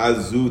שטומאה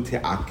זו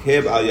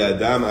תעכב על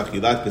ידם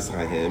אכילת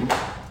פסחיהם,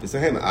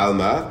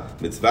 עלמא,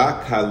 מצווה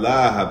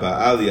קלה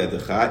הבאה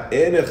לידך,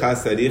 אינך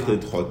צריך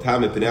לדחותה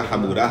מפני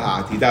החמורה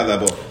העתידה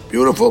לבוא.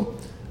 Beautiful.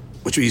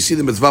 Which you see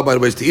the mitzvah, by the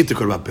way, is to eat the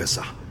Korban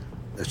Pesach.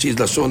 She's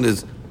Lashon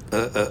is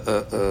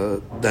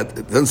that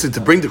it doesn't say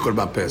to bring the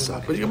Korban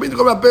Pesach. But you can bring the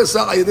Korban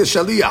Pesach ayedei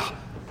Shaliach.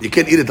 You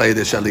can't eat it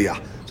ayedei Shaliach.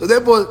 So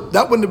therefore,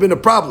 that wouldn't have been a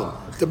problem.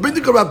 To bring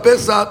the Korban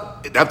Pesach,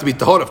 it'd have to be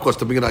tahor, of course,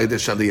 to bring it ayedei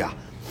Shaliach.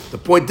 The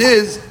point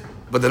is,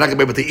 but they're not going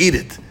to be able to eat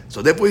it.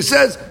 So therefore he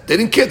says, they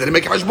didn't care, they didn't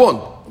make hashbon.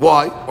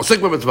 Why? Osek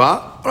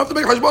b'mitzvah, I don't have to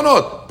make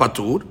hashbonot.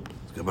 Patur.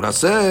 Gemara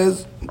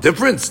says,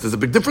 difference. There's a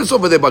big difference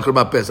over there by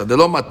Korban Pesach. They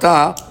lo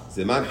mata.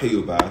 זמן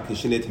חיובה,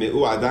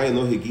 כשנטמעו עדיין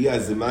לא הגיע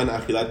זמן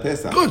אכילת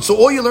פסח. Good. So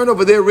all you learn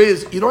over there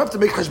is you don't have to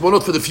make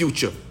hashbonot for the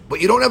future,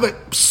 but you don't have a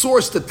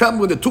source to tell me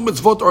when the two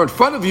mitzvot are in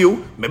front of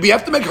you. Maybe you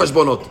have to make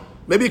hashbonot.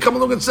 Maybe you come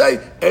along and say,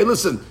 "Hey,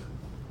 listen,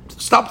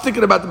 stop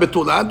thinking about the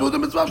betula and do the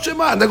mitzvah of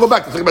Shema, and then go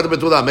back to think about the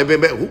betula." Maybe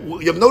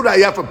you have no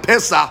raya for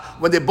Pesach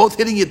when they're both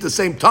hitting you at the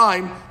same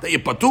time that you're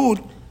patur.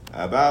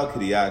 אבל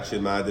קריאת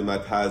שמע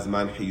דמתה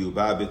זמן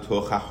חיובה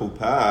בתוך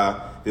החופה,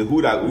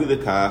 והוא ראוי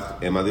לכך,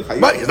 אמה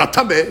לחיים. Right, he's not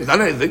tameh, he's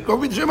not anything. Go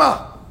read Shema.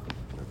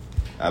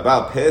 אבל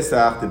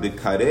פסח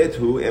דבקרת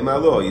הוא, אמה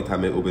לא,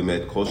 יטמאו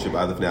באמת כל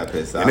שבעה לפני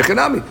הפסח.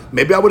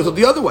 Maybe I would have thought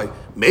the other way.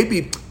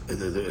 Maybe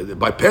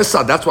by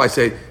Pesach, that's why I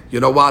say, you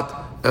know what?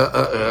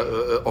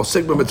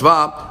 Osek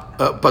b'mitzvah,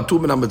 patur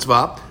min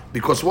ha-mitzvah.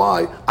 Because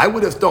why? I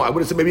would have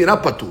said maybe you're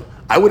not patur.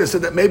 I would have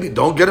said that maybe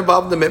don't get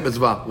involved in the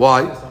mitzvah.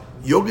 Why?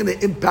 You're going to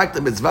impact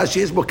the mitzvah.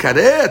 She is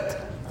bokaret.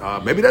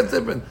 Maybe that's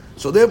different.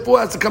 So therefore,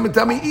 has to come and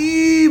tell me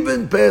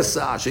even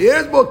Pesach. She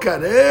is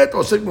bokaret.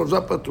 Osek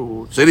b'mitzvah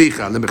patur.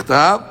 Sericha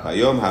lemechtav.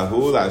 היום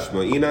ההוא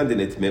להשמעינן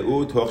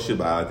דנטמאו תוך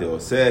שבעה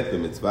דעוסק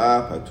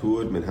במצווה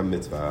פטור מן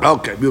המצווה.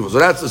 Okay, beautiful. So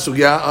that's the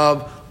sugya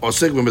of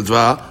osek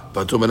b'mitzvah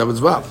patur min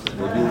ha-mitzvah.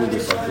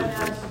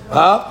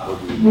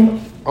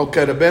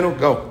 Okay, Rabbeinu,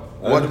 go.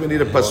 What do we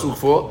need a pasuk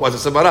for?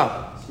 What's a sevara?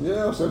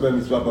 Yeah, osek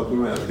b'mitzvah patur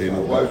min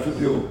ha-mitzvah. Why should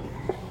you?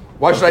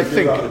 Why should I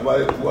think?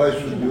 Why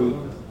should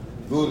you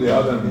do the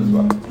other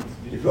mitzvah?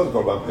 It's not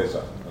Korban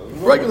Pesach.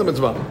 Regular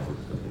mitzvah.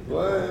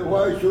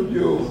 Why should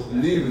you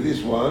leave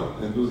this one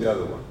and do the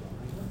other one?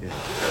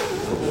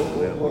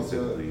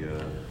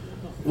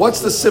 What's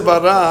the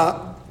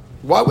sevara?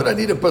 Why would I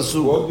need a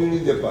pasuk? What do you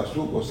need a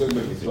pasuk or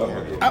segment mitzvah?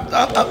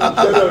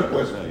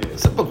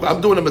 I'm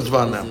doing a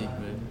mitzvah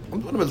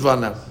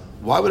now.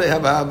 Why would I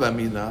have a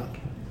amina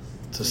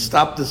to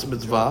stop this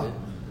mitzvah,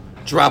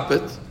 drop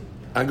it,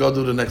 and go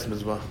do the next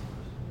mitzvah?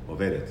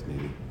 עובדת,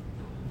 maybe.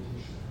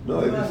 No,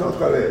 it's not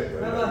correct.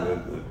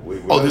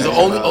 These are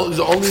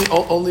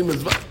only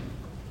mitzvah.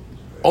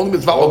 Only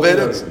mitzvah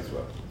ovedet.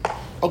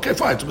 Okay,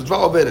 fine. So mitzvah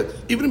ovedet.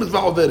 Even mitzvah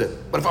ovedet.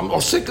 But if I'm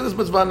sick of this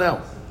mitzvah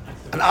now,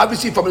 and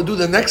obviously if I'm going to do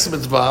the next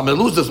mitzvah, I'm going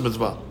to lose this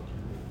mitzvah.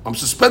 I'm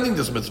suspending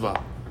this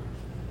mitzvah.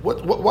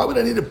 Why would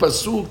I need a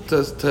pasuk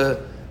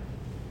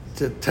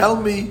to tell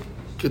me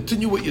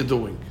continue what you're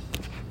doing?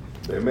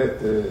 There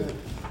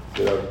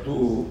are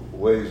two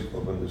ways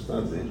of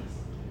understanding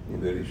in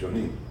the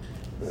Rishonim,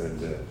 and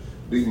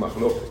big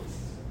machloket.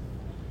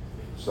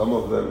 Some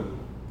of them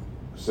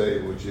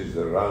say, which is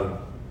the Ran,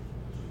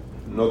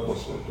 not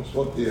Tosfot.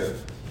 Tosfot here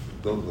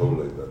don't go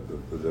like that.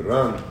 The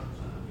Ran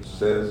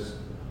says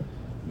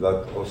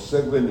that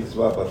osek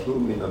b'mitzvah patur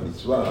min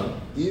ha-mitzvah,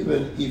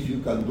 even if you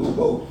can do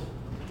both.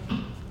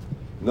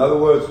 In other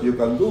words, you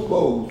can do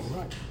both,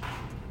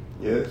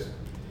 yes,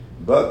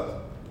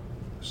 but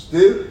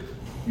still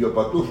you're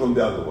patur from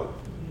the other one,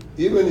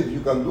 even if you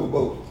can do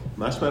both.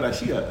 Mashma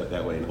Rashi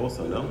that way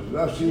also, no?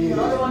 Rashi,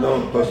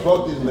 no,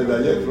 Tosfot is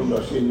medayek from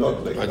Rashi,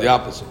 not like that. The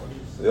opposite.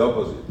 The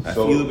opposite.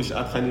 Afilu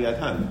b'shat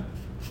chaniyatan.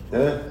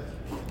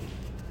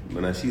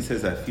 When Rashi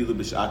says afilu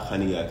b'shat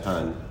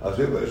chaniyatan.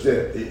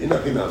 In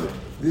Achinami,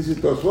 this is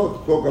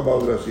Tosfot talk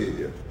about Rashi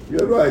here.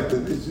 You're right,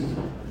 this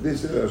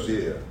is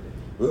Rashi here.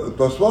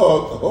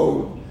 Tosfot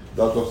hold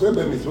that oseh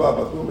b'mitzvah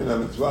patur min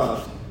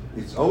ha-mitzvah.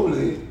 It's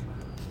only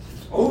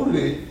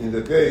in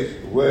the case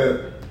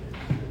where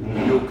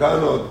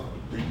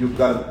you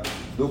can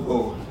do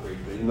both.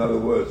 In other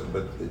words,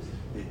 but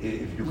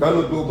if you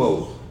cannot do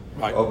both,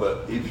 right.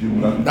 But if you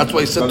can, that's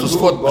why he said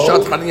Tosfot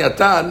b'shat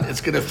chaniyatan. It's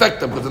going to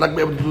affect them because they're not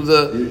going to be able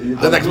to do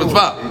the next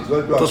mitzvah.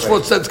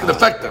 Tosfot said it's going to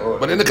affect them,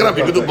 but in the Quran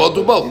you can do both.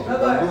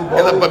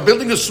 And by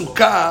building a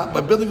sukkah,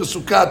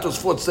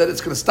 Tosfot said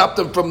it's going to stop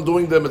them from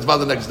doing the mitzvah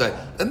the next day.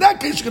 In that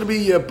case, you're going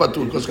to be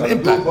patur because it's going to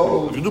impact.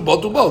 If you do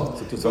both, do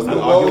both.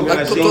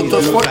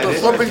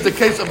 Tosfot brings the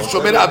case of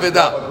shomer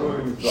aveda.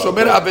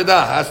 Shomer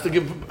aveda has to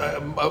give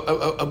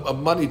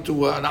money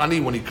to an ani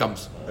when he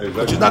comes.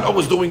 But he's not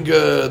always doing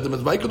the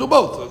mitzvah. He can do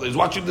both. He's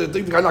watching the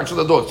thing. The guy knocks on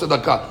the door.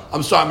 Tzedakah.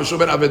 I'm sorry, I'm a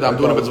shomer aveda. I'm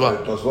doing a mitzvah.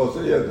 Tosfot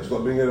said, yes,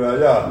 Tosfot being a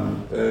raya.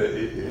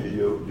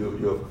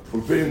 You're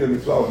fulfilling the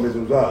mitzvah of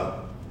mezuzah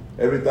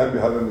every time you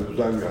have a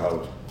mezuzah in your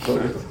house. So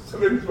it's a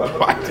mitzvah.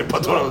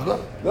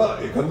 No,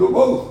 you can do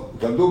both. You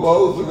can do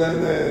both,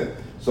 and then.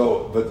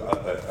 But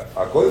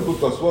according to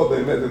Tosfot,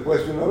 the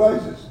question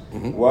arises: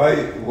 why?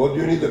 What do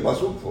you need the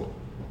pasuk for?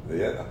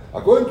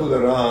 According to the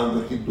Ran,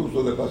 the Kiddush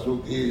of the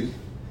pasuk is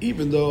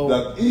even though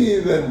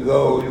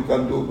you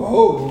can do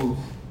both.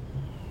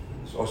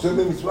 It's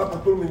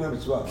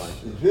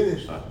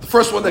finished. The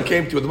first one that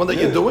came to you, the one that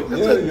you're doing.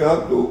 That's it. You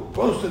have to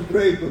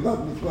concentrate on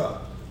that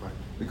mitzvah.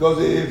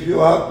 Because if you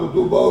have to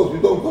do both, you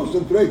don't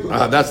concentrate on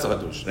it. That's the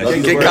Hadush.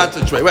 You can't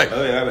concentrate. Wait.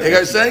 You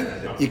guys saying?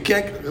 You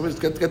can't. Let's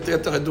get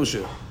the Hadush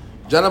here.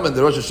 Gentlemen,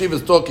 the Rosh Hashiva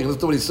is talking.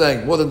 Listen to what he's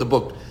saying, more than the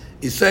book.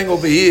 He's saying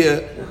over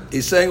here,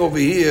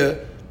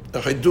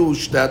 the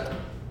Hadush, that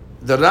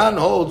the Ran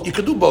holds, you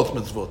can do both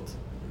mitzvot.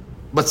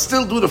 But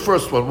still do the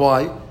first one.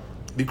 Why?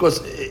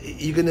 Because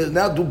you're going to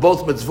now do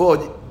both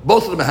mitzvot.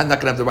 Both of them are not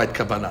going to have the right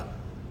kavanah.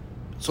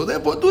 So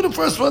therefore, do the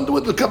first one, do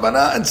it with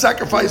kavanah, and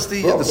sacrifice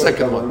the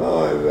second one.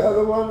 No, the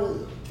other one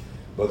is...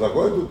 But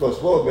according to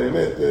Tosfot,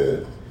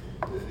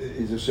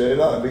 is a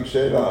sheila, a big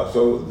sheila.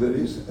 So there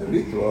is a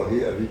ritual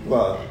here, a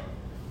ritual,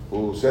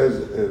 who says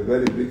a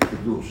very big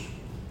kiddush.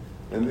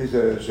 And this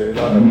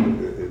sheila,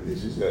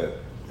 this is a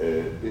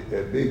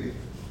big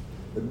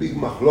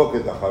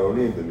machloket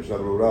acharonim, the Mishnah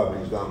Berurah,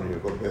 brings down in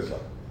Yom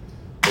Pesach.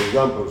 For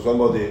example,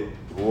 somebody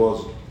who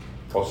was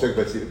osek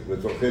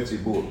betzorchei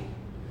tzibur,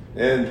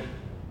 and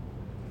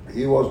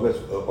he was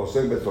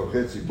osek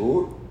betzorchei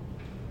tzibur,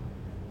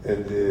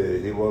 and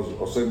he was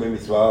osek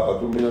b'mitzvah,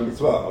 patur min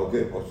ha-mitzvah,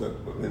 okay, osek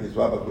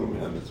b'mitzvah, patur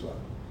min ha-mitzvah.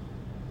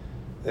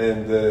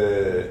 And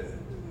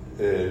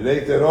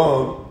later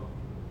on,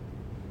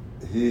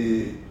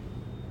 he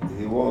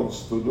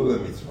wants to do the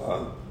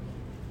mitzvah.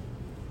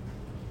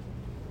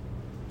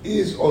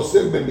 Is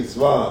osek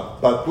b'mitzvah,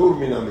 patur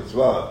min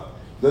ha-mitzvah,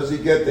 does he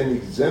get an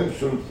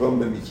exemption from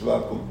the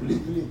mitzvah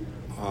completely?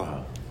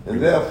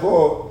 And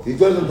therefore, he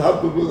doesn't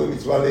have to do the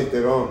mitzvah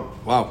later on.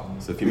 Wow.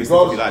 So if he misses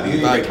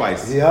the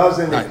twice. He has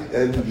an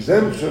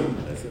exemption.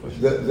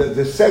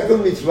 The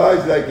second mitzvah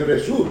is like a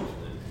reshut.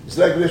 It's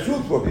like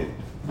reshut for him.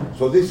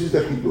 So this is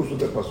the chidush of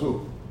the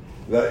pasuk.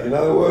 In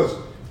other words,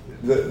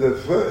 the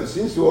first,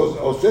 since he was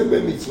osek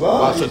mitzvah.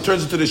 Wow, so it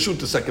turns into the shoot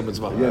the second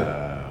mitzvah.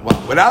 Yeah.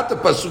 Wow. Without the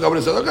pasuk, I would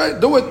have said, okay,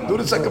 do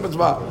the second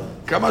mitzvah.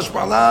 Kamash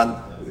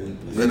palan.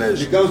 It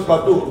becomes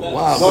patur,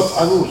 wow. not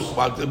anus.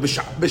 Wow.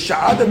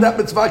 B'sha'ad that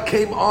mitzvah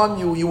came on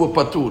you, you were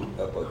patur.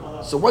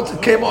 So once it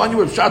came on you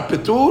with shad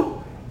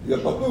patur, you're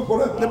patur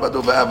forever. you're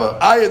patur forever.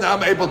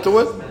 I'm able to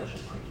it.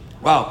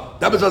 Wow,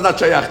 that mitzvah is not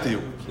shayach to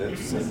you.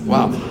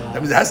 Wow, that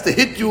means it has to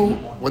hit you.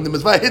 When the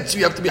mitzvah hits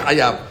you, you have to be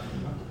hayav.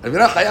 And if you're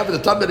not hayav at the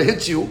time that it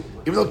hits you,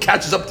 even though it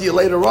catches up to you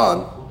later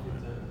on,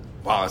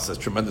 wow, that's a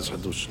tremendous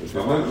hadush.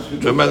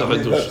 Tremendous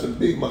hadush. That's a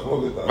big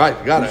machloket. Right,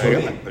 I got it.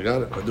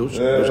 Hadush.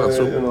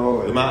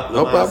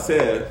 No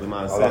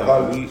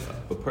problem.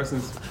 A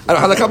person's...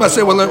 Halakha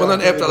Maaseh, we'll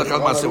learn after Halakha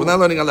Maaseh. We're not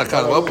learning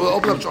Halakha. We'll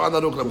open up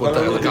Shulchan Aruch,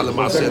 Halakha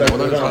Maaseh. We're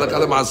learning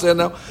Halakha Maaseh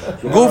now.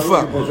 Gufa.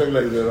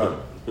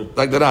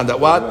 Like the Ran. That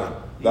what?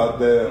 That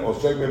the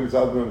osek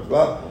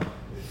b'mitzvah,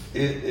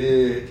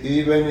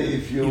 even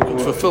if you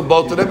fulfill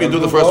both of them, you do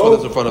the first one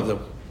that's in front of them.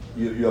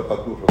 You are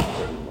patur from the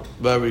second one.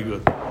 Very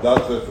good.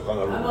 That's the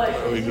Shulchan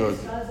Aruch. Very good.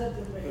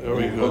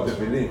 Very good.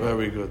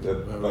 Very good.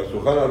 Like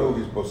Shulchan Aruch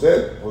is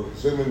posek,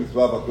 osek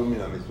b'mitzvah, patur min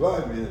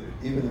ha-mitzvah,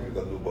 even if you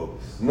can do both.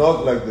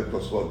 Not like the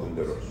Tosfot and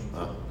the Rosh.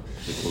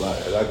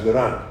 Like the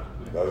Ran.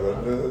 The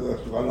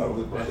Shulchan Aruch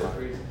is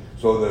posek.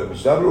 So the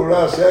Mishnah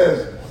Berurah says,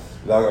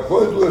 like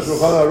according to the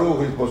Shulchan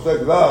Aruch is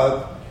posek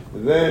that,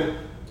 then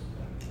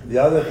the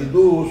other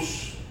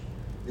chidush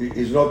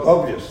is not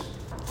obvious.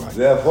 Right.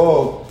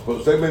 Therefore,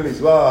 posek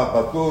b'mitzvah,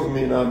 patur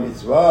min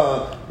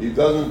ha-mitzvah, it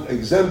doesn't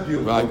exempt you.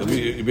 Right,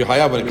 you'll be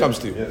hayav when it comes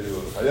to you. Yeah,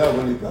 you're hayav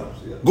when it comes.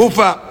 Yeah.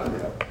 Gufa.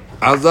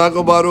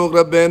 Azago Baruch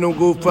Rabbeinu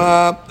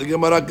Gufa. The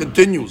Gemara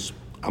continues.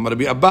 Amar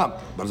Rabbi Abba.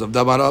 Barzav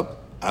Damarab.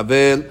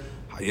 Avel.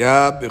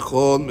 Hayav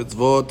b'chol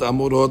mitzvot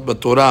amurot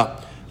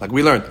b'Torah. Like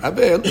we learned,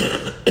 Avel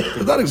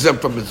is not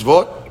exempt from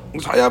mitzvot.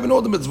 It's hayav in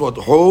all the mitzvot.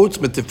 Chutz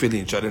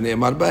mitefillin. Shari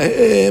ne'emar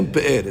b'hem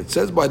pe'er. It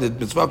says by the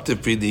mitzvah of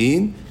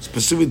tefillin,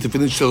 specifically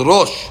tefillin shel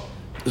rosh,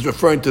 is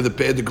referring to the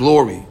pe'er, the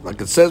glory.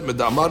 Like it says,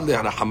 Medamar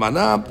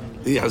le'harachamana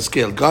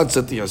li'yahazkel. God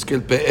said to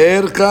Yahazkel,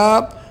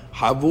 pe'ercha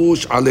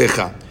havush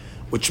alecha.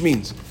 Which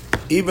means,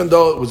 even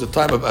though it was a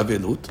time of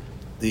avilut,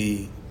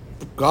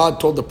 God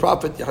told the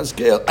prophet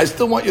Yahazkel, I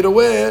still want you to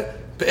wear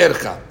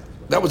pe'ercha.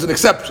 That was an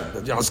exception.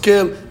 That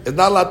Yahazkel is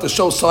not allowed to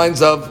show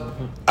signs of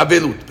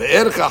avilut.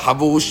 Pe'ercha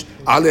havush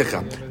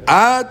alecha.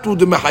 Atu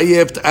de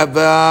mehayeft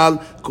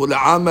aval kol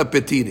ama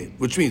petine.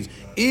 Which means,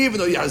 even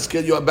though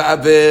Yahazkel, you are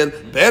ba'avel,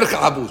 pe'ercha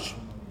havush.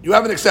 You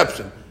have an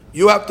exception.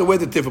 You have to wear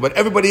the tefillin. But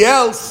everybody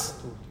else,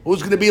 who's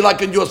going to be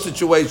like in your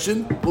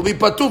situation, will be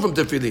patur from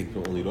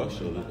tefillin. Only Rosh?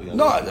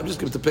 No, I'm just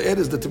giving the pe'er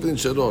is the tefillin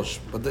shel rosh.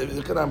 But they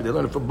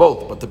learn it from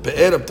both. But the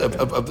pe'er of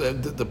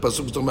the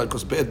pasuk is talking about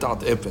because pe'er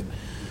ta'at efen.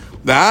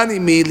 V'hani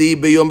mili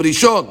b'yom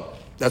rishon.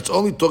 That's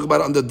only talking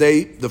about on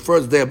the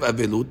first day of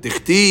Avilut.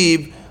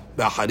 Tichtiv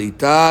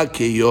b'harita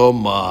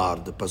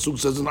kiyomar. The pasuk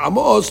says in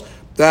Amos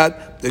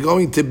that they're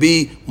going to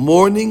be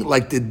mourning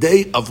like the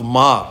day of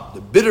Mar,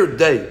 the bitter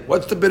day.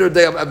 What's the bitter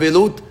day of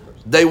Avilut?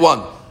 Day 1.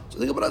 So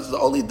think about it, the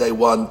only day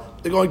 1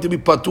 they're going to be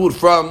patur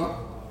from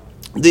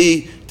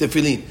the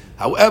tefillin.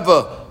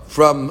 However,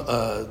 from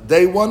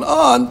day 1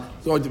 on,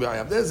 it's going to be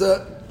hayab. There's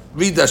a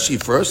Ridashi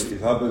first.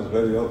 It happens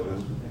very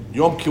often.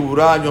 Yom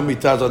Kippurah and Yom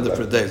Mitaz on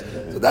different days.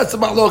 So that's the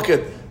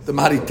machloket. The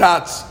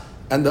Maharitats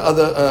and the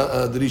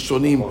other the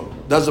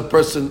Rishonim. Does a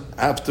person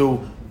have to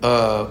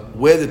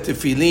wear the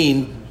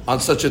tefillin on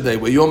such a day,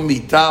 where Yom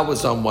Mitah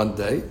was on one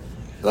day.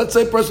 Let's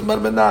say a person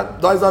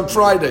dies on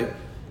Friday.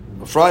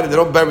 On Friday, they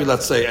don't bury,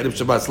 let's say, Erev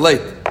Shabbat's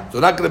late. So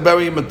they're not going to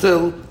bury him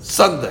until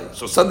Sunday.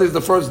 So Sunday is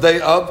the first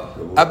day of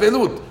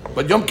Abelut.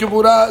 But Yom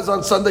Kippurah is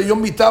on Sunday,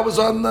 Yom Mitah was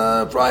on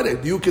Friday.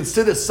 Do you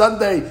consider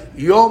Sunday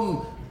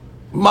Yom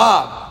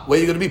Ma, where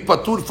you're going to be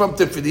patur from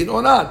tefillin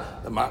or not?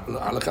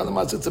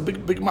 It's a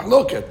big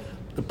mahloket.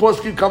 The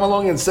poskim come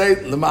along and say,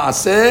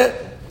 L'ma'aseh,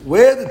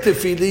 wear the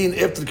tefillin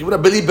after the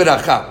Kippurah, beli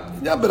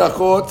beracha. Yeah,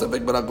 berachot, it's a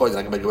big berachot,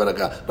 you're not going to make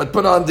beracha. But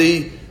put on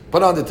the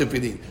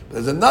tefillin.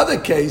 There's another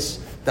case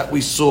that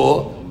we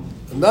saw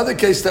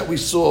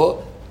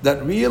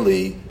that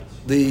really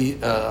the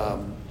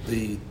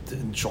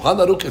in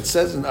Shulchan Aruch it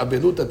says in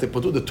Abelut that they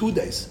patu the 2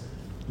 days.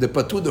 They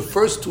patu the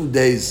first 2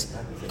 days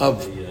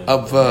of the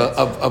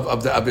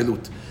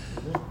Abelut.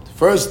 The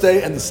first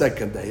day and the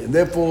second day. And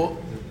therefore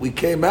we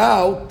came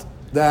out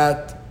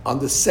that on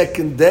the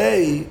second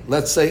day,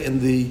 let's say in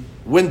the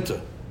winter,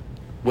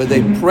 where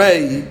they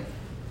pray,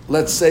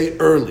 let's say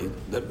early.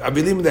 I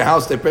believe in the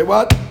house they pray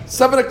what?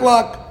 7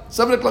 o'clock.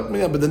 7 o'clock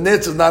minyan, but the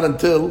netz is not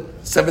until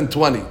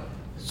 7:20.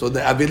 So the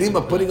Avilim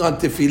are putting on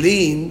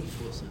tefillin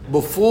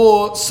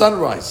before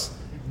sunrise.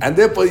 And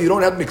therefore you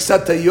don't have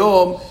Miksat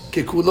Yom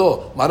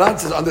Kekulo. Maran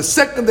says on the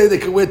second day they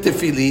can wear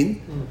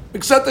tefillin.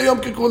 Miksat Yom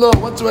Kekulo.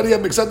 Once you already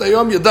have Miksat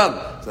Yom, you're done.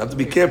 So you have to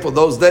be careful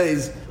those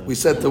days. We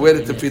said to wear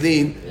the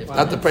tefillin,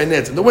 not to pray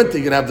netz. In the winter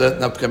you can have the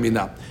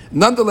nafkamina.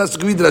 Nonetheless,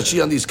 agreed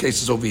Rashi on these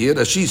cases over here.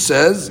 Rashi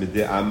says, who's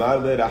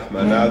Mahmad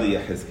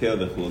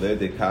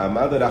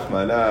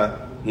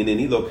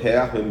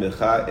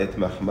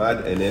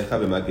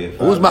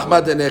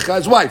Enecha?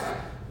 His wife.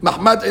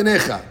 Mahmad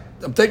Enecha.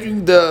 I'm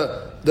taking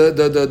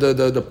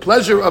the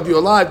pleasure of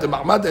your life, the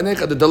Mahmad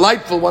Enecha, the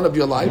delightful one of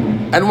your life.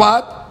 And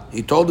what?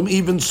 He told him,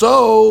 even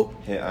so.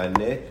 Right,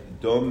 Anek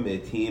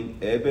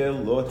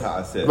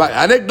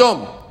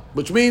Dom,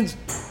 which means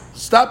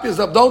stop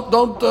yourself.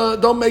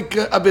 Don't make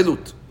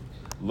abelut.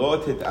 You're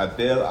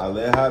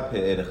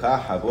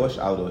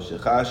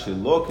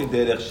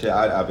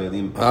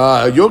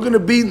going to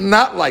be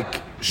not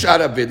like Shar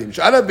Abelim.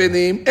 Shar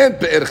Abelim and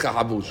Pe'ercha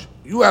Habush.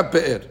 You have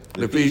Pe'er.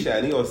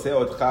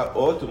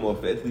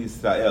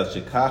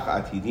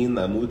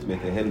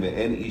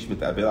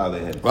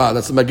 Wow,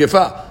 that's a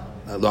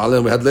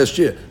Magifah. We had last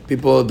year.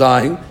 People are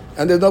dying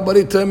and there's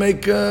nobody to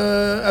make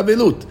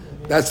Abelut.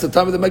 That's the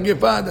time of the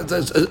Magifah.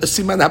 That's a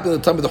siman happened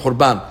at the time of the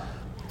Khurban.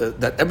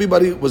 That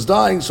everybody was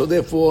dying, so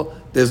therefore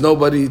there's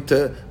nobody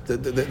to.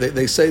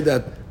 They say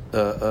that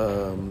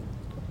at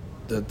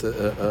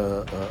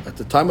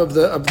the time of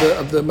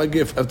the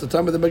Magif, at the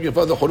time of the Magif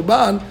of the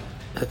Khurban,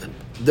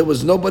 there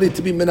was nobody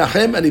to be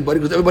menachem anybody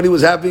because everybody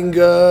was having.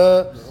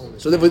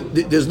 So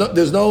there's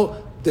no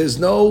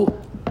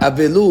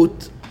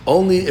avelut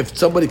only if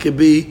somebody can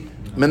be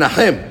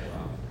menachem,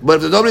 but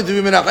if there's nobody to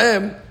be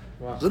menachem.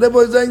 So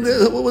therefore he's saying,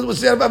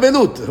 what's the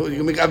avelut? You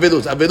can make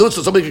avelut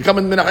so somebody can come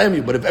and menachem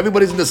you. But if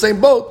everybody's in the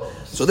same boat,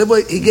 so therefore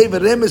he gave a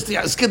remes to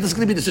Yaskid. This is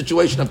going to be the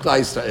situation of Klal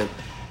Yisrael.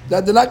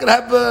 That they're not going to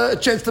have a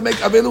chance to make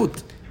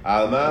avelut.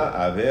 Alma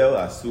avel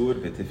asur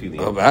betefilin.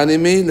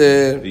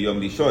 V'yom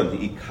lishon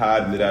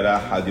ikad mirara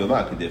had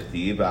yoma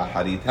k'dechti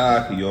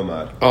v'harita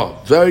kiyomar. Oh,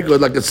 very good.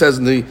 Like it says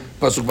in the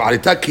pasuk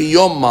v'harita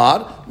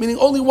kiyomar, meaning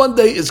only one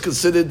day is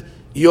considered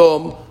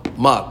yom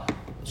mar.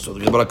 So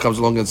the Gemara comes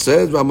along and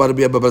says, "V'amar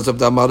bi ababazav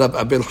damar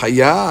abel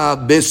haya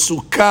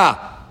besukkah."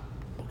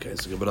 Okay,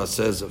 so the Gemara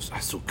says,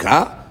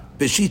 "Sukkah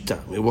beshita."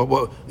 I mean,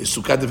 what is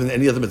Sukkah different than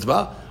any other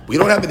mitzvah? We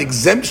don't have an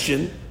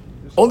exemption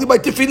only by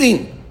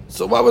tefillin.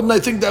 So why wouldn't I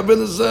think that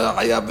abel is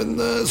haya ben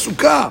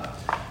Sukkah?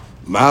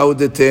 Ma'u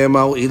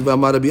detema u'il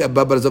v'amar bi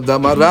ababazav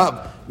damar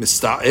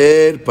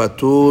mista'er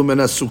patur min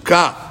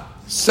Sukkah.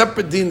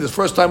 Separate din. The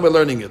first time we're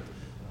learning it.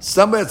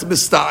 Somewhere it's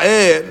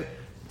mista'er.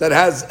 That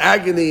has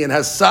agony and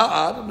has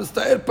sa'ar,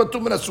 mista'ir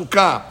patum min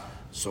Sukkah.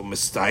 So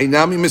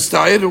mista'inami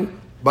mista'ir.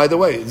 By the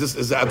way, is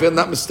the Abel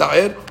not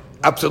mista'ir?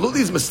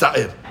 Absolutely is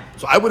mista'ir.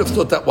 So I would have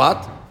thought that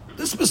what?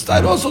 This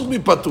mista'ir also is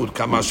patur.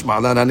 Kamash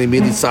ma'lan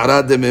animini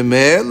sa'ara de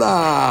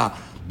memela.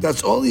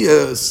 That's only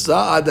a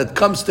sa'ar that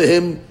comes to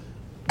him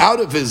out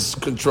of his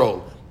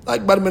control.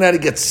 Like Barmanati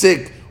gets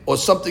sick or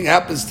something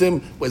happens to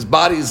him where his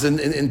body is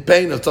in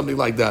pain or something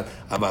like that.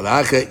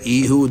 Abalacha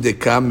ihu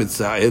dekam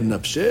mitza'ir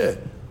nafsheh.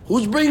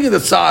 Who's bringing the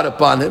tzad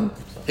upon him?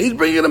 He's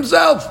bringing it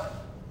himself.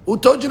 Who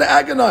told you to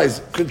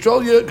agonize?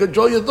 Control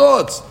your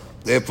thoughts.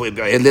 Therefore, he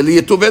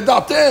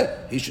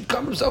should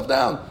calm himself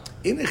down.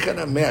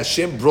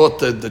 Hashem brought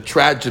the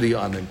tragedy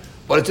on him,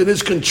 but it's in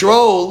his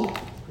control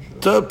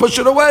to push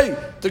it away,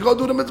 to go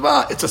do the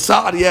mitzvah. It's a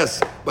tzad, yes,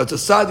 but it's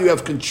a tzad you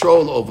have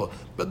control over.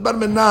 But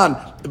Barmenan,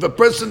 if a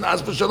person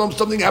asks for shalom,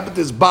 something happened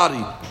to his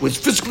body, was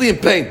physically in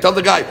pain, tell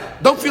the guy,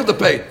 don't feel the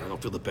pain.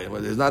 Feel the pain.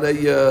 Well, there's not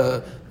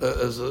a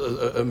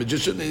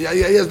magician. He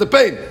has the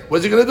pain.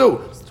 What's he going to do?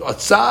 So a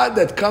tzad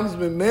that comes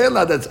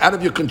mimela, that's out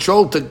of your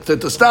control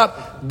to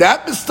stop,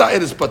 that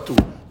mista'ir is patu.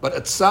 But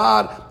a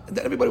tzad, and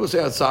then everybody will say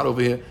a tzad over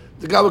here.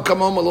 The guy would come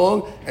home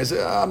along and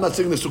say, I'm not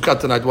singing the Sukkah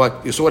tonight. Why?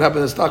 You saw what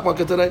happened in the stock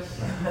market today?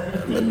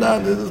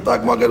 The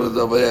stock market was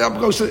over there.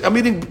 I'm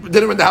eating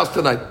dinner in the house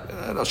tonight.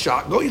 No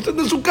shot. Go eat in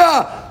the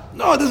sukkah.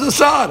 No, there's a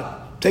sar.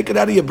 Take it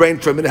out of your brain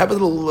for a minute. Have a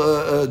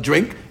little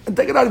drink and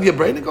take it out of your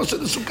brain and go sit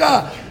in the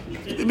sukkah.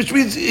 Which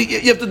means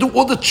you have to do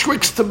all the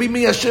tricks to be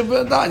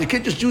miyashiv. You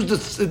can't just use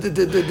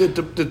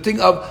the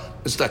thing of.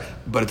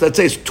 But let's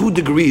say it's 2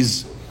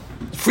 degrees,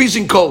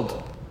 freezing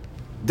cold.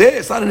 There,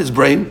 it's not in his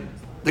brain.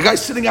 The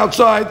guy's sitting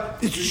outside.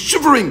 He's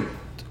shivering.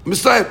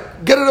 Messiah,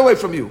 get it away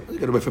from you.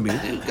 Get away from me.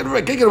 Can't get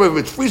away from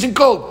it. It's freezing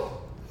cold.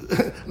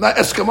 Not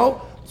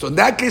Eskimo. So in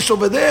that case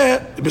over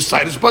there,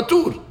 Messiah is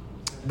patur.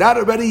 That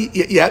already,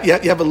 you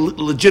have a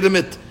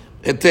legitimate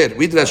heter.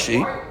 Read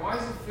Rashi. Why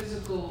is a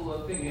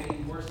physical thing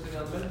any worse than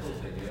a mental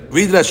thing?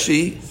 Read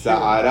Rashi.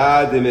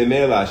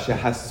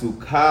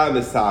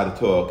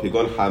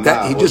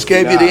 He just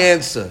gave you the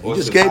answer. He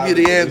just gave you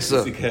the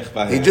answer.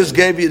 He just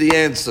gave you the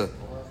answer.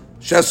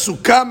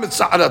 Shasukkah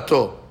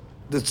mitzarato.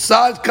 The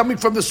tzar is coming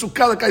from the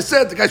sukkah. Like I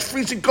said, the guy's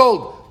freezing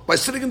cold. By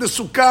sitting in the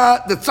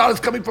sukkah, the tzar is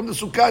coming from the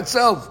sukkah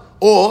itself.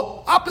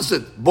 Or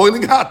opposite,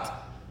 boiling hot.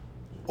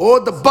 Or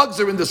the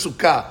bugs are in the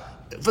sukkah.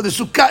 For the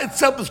sukkah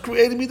itself is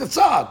creating me the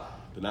tzar.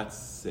 But not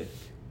sick.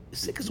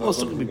 Sick is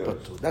also going to be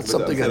patur. That's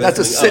something else. That's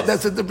a sick.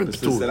 That's a different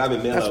patur.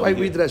 That's why I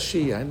read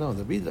Rashi. I know,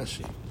 the read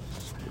Rashi.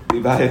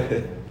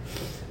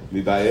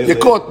 You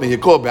caught me.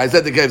 I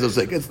said the caves are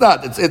sick. It's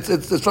not. It's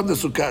from the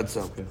sukkah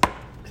itself.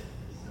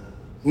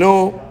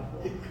 No.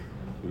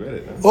 You read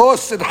it, huh? Oh,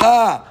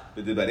 sidha.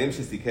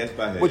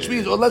 Which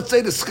means, or let's say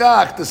the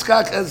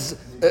skach has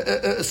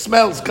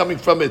smells coming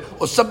from it,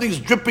 or something's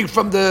dripping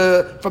from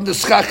the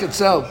skach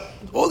itself.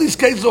 All these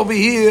cases over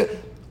here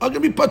are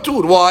going to be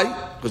patur. Why?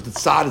 Because the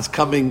tzad is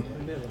coming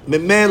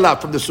memela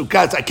from the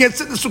sukkah. I can't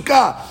sit in the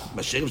sukkah.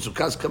 Mashiach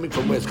sukkah is coming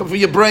from where? It's coming from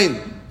your brain.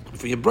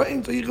 So you're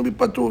going to be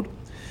patur.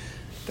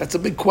 That's a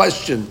big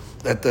question.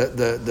 That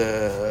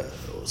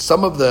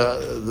some of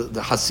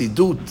the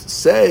Hasidut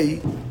say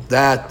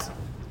that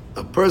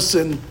a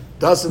person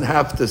doesn't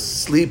have to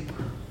sleep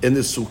in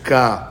the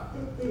sukkah.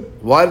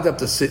 Why did he have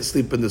to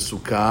sleep in the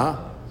sukkah?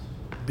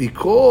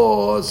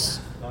 Because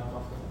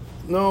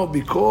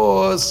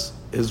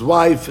his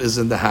wife is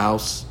in the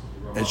house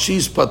and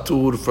she's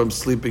patur from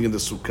sleeping in the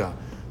sukkah.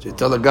 So you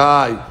tell a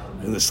guy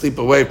to sleep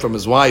away from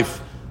his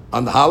wife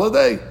on the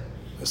holiday,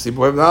 sleep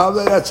away from the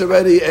holiday, that's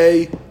already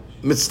a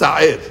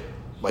mitzta'ir.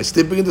 By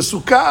sleeping in the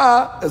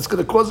sukkah, it's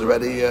going to cause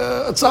already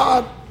a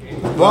tzad.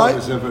 Why?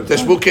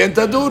 Teshbu can't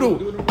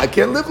taduru. I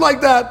can't live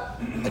like that.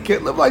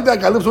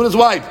 Guy lives with his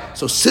wife.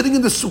 So sitting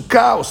in the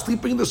sukkah or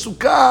sleeping in the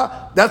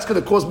sukkah, that's going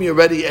to cause me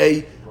already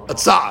a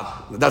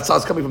tzad. That tzad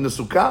is coming from the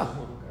sukkah?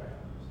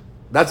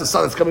 That's a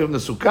tzad that's coming from the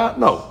sukkah?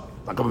 No.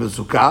 Not coming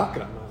from the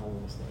sukkah.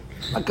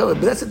 Not coming,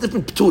 but that's a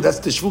different p'tur. That's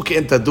teshbu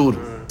can't tadur.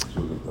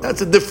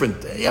 That's a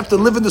different. You have to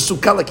live in the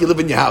sukkah like you live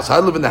in your house. How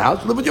do you live in the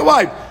house? You live with your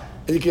wife.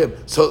 And you can't.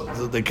 So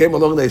they came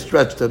along and they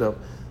stretched it up.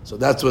 So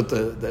that's what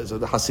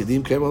the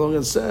Hasidim came along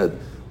and said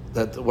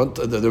that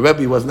the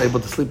Rebbe wasn't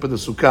able to sleep in the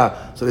sukkah.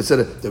 So they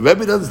said the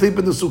Rebbe doesn't sleep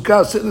in the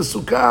sukkah, sit in the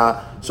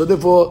sukkah. So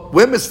therefore,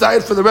 we're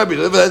mitzvah for the Rebbe.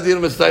 The Rebbe has the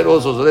mitzvah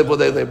also. So therefore,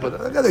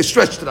 they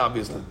stretched it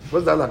obviously.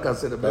 What's that like I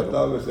said about?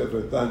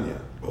 Tanya.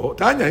 Oh,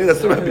 Tanya,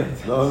 that's the Rebbe.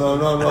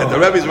 No. The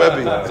Rebbe's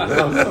Rebbe. No,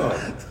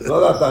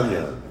 that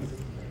Tanya.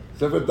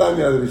 Sefer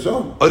Tanya, the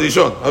Rishon. Oh,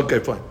 Rishon. Okay,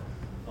 fine.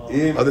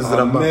 אם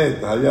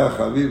המת היה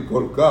חביב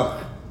כל כך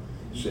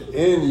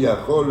שאין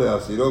יכול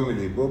להסירו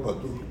מליבו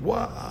פטור.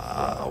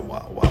 Wow.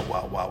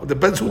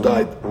 Depends who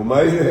died.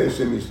 ומה יראה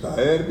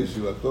שמסתער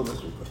בסביבתו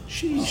בסוכה?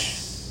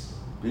 Sheesh.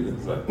 So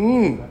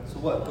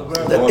what?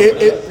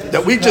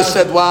 That we just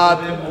said what?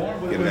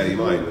 Get it out of your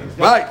mind.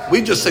 Right.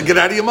 We just said get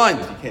out of your mind.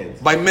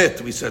 By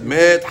met. We said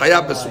met,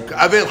 hayab besukah.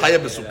 Avel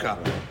hayab besukah.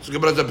 So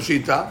Gemara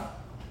Pshita.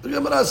 The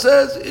Gemara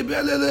says, let him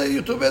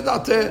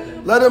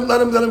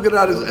get it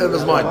out of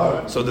his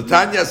mind. So the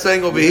Tanya is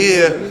saying over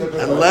here,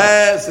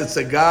 unless it's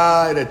a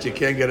guy that you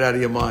can't get out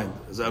of your mind.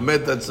 It's a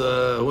myth that's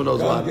who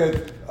knows what. You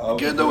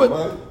can't do it.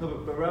 No,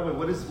 but Rabbi,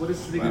 what is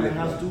sitting in the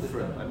house do for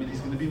him? I mean, he's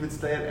going to be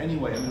mitzvah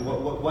anyway. I mean,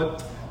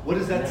 what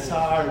is that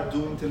tsar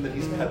doing to him that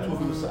he's not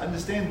talking to?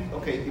 Understand?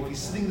 Okay, if he's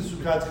sitting in the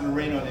sukkah, it's going to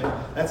rain on him.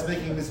 That's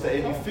making him mitzvah.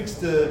 You fix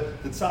the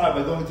tsar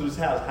by going to his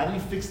house. How do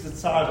you fix the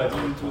tsar by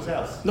going to his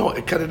house? No,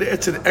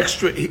 it's an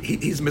extra.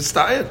 He's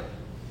mitzvah.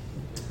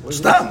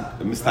 Stam.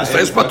 Mitzvah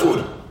is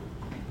patur.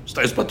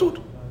 Mitzvah is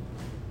patur.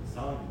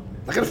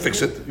 Not going to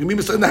fix it. You mean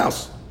mitzvah in the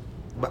house?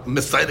 But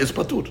mitzvah is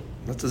patur.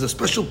 There's a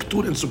special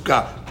patur in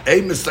sukkah.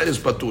 A mitzvah is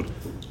patur.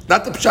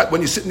 Not the pshat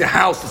when you sit in your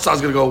house, the tzar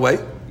is going to go away.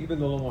 Even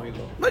though no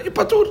you're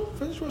patur.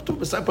 Finish patur.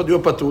 Mitzvah patur. You're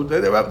patur.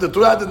 The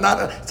Torah did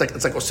not. It's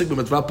like osigma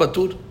mitzvah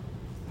patur.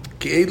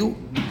 Ki'elu.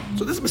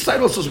 So this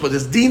mitzvah also, but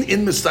there's din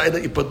in mitzvah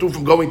that you patur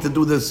from going to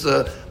do this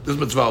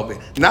mitzvah over.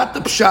 Not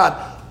the pshat.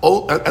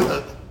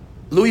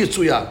 Lu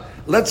Yitzuya.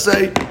 Let's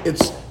say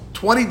it's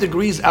 20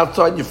 degrees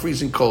outside and you're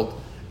freezing cold,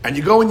 and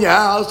you go in your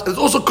house and it's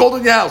also cold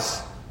in your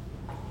house.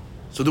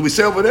 So do we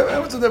say over there,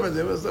 what's the difference?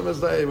 It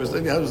was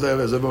in your house,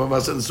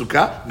 in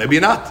sukkah? Maybe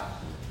not.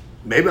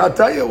 Maybe I'll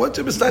tell you, what's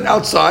your mistake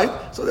outside?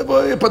 So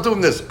therefore, you patur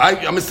from this.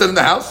 I'm staying in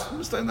the house.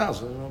 I'm staying in the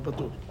house.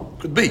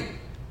 Could be.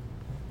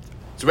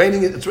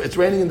 It's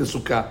raining in the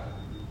sukkah.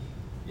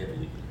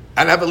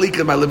 And I have a leak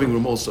in my living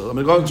room also.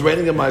 It's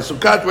raining in my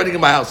sukkah, it's raining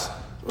in my house.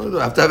 I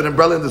have to have an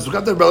umbrella in the sukkah, I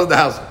have an umbrella in the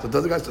house. So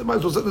the guy said, might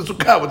as well sit in the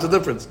sukkah, what's the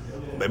difference?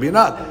 Maybe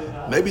not.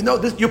 Maybe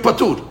no, you're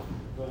patur.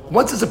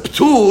 Once it's a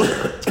patur,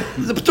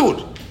 it's a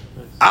patur.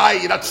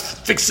 You're not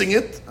fixing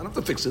it. I don't have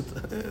to fix it.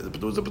 The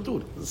patur is a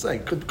patur. It's the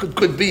same.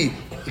 Could be.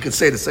 You could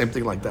say the same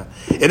thing like that.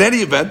 In any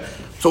event,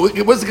 so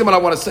what's the Gemara I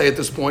want to say at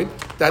this point?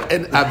 That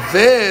an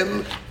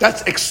avel,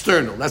 that's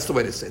external. That's the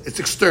way to say it. It's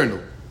external.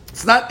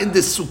 It's not in the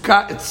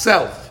sukkah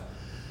itself.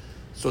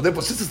 So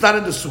therefore, since it's not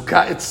in the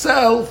sukkah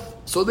itself,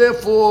 so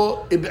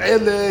therefore,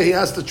 he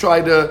has to try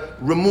to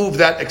remove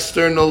that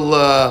external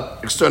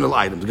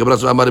item.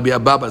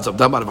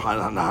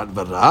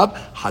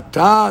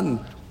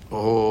 Hatan.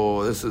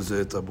 Oh, this is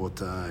it,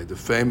 Abotai. The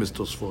famous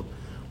Tosfot.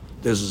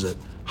 This is it.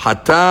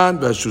 Hatan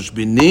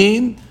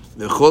v'shushbinin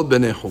v'chol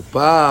b'nei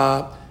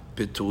chuppah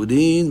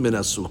peturin min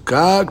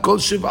hasukkah kol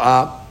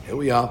shiv'ah. Here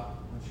we are.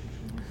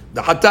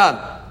 The Hatan.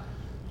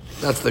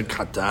 That's the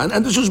Hatan.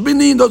 And the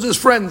Shushbinin, those are his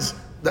friends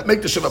that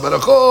make the Sheva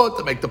Barachot,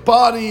 that make the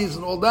parties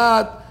and all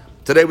that.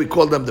 Today we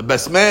call them the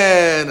best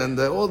man and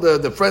all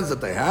the friends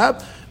that they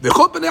have.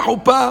 V'chol b'nei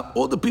chuppah,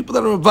 all the people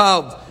that are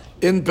involved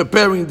in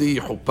preparing the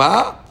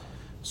chuppah.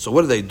 So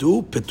what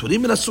do? Peturim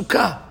min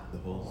hasukkah.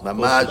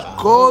 Mamash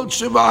kol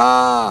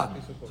shiv'ah.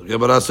 So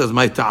Gemara says,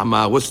 "My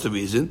ta'ama." What's the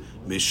reason?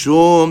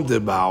 Mishum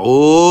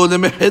deba'u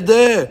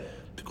lemehedeh.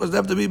 Because they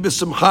have to be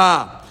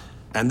b'simcha,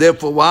 and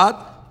therefore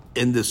what?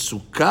 In the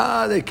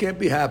sukkah they can't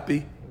be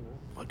happy.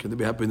 Why can't they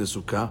be happy in the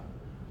sukkah?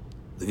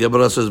 The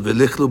Gemara says,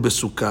 "V'lichlu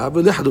b'sukkah,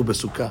 v'lichlu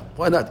b'sukkah."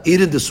 Why not eat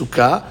in the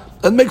sukkah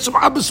and make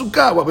simcha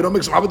b'sukkah? Why we don't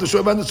make simcha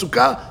b'sukkah in the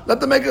sukkah? Let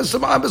them make a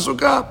simcha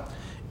b'sukkah.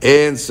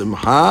 And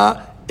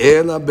simcha.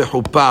 Ela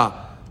bechuppah.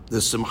 The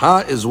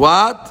simcha is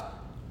what?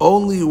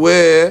 Only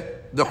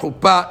where the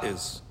chuppah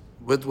is.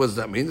 What does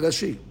that mean?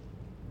 Rashi.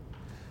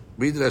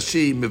 Read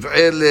Rashi.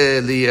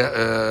 Miv'el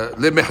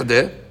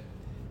lemehdeh.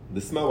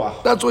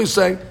 That's what he's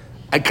saying.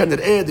 And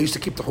kanir'eh, they used to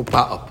keep the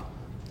chuppah up.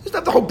 They used to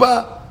have the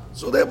chuppah.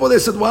 So therefore they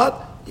said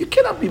what? You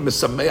cannot be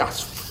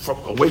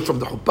misameach away from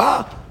the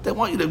chuppah. They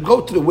want you to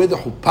go to where the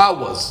chuppah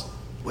was,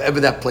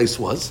 wherever that place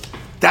was.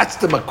 That's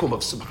the makum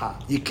of simcha.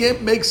 You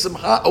can't make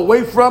simcha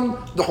away from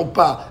the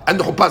chuppah, and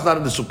the chuppah is not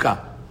in the sukkah.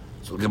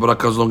 So the Gemara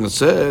comes along and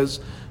says,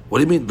 "What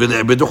do you mean? Bring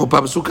the chuppah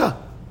in the sukkah?"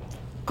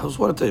 I just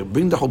want to tell you,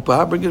 bring the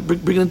chuppah, bring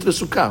it into the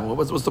sukkah.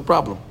 What's the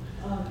problem?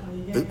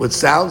 It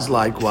sounds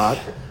like what?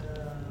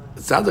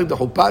 It sounds like the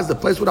chuppah is the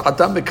place where the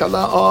hatan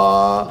v'kala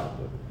are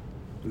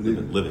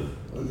living.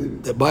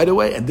 By the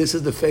way, and this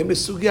is the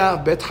famous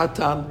sugya, bet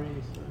hatan,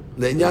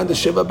 le'inyan the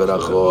sheva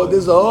berachot.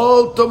 There's a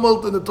whole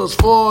tumult in the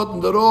Tosfot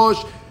and the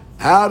Rosh.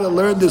 How to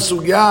learn the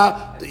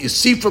sugya that you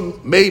see from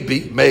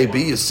maybe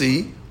you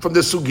see from the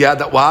sugya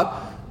that what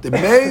the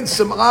main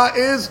simcha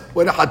is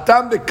when the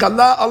hatan the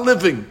kala are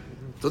living.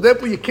 So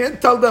therefore you can't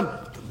tell them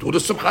do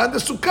the simcha in the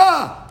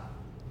sukkah.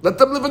 Let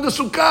them live in the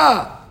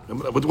sukkah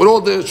with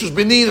all the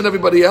shushbinin and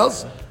everybody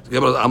else.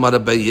 Amar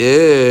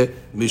Abaye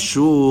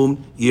mishum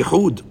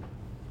yehud.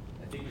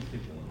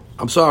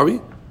 I'm sorry.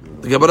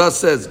 The Gemara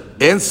says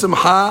en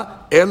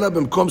simcha ela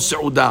b'mkom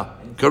seudah.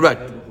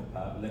 Correct.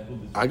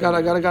 I got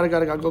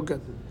it. Go get.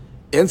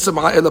 En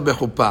simcha ela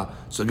bechuppah.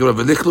 So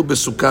v'lichlu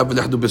b'sukkah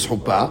v'lichlu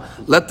b'chuppah.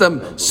 Let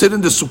them sit in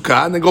the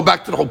sukkah and then go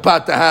back to the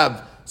chuppah to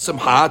have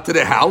simcha to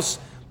their house.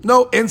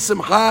 No, en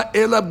simcha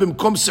ela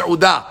b'mkom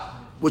seudah,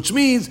 which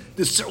means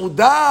the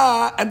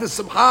seudah and the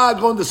simcha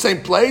go in the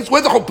same place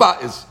where the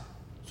chuppah is.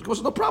 So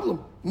goes no problem.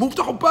 Move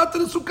the chuppah to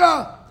the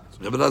sukkah.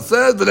 So Gemara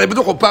says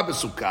v'le'bedu chuppah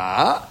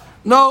b'sukkah.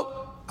 No,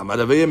 Amar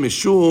Avaya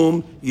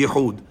mishum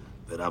yehud.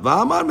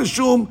 Rava Amar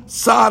mishum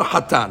sar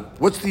hatan.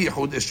 What's the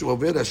yehud issue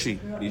over here? Rashi.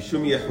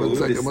 Mishum yehud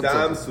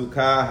v'stam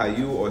sukkah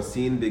hayu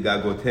osin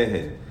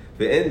b'gagotehen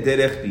ve'en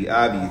derech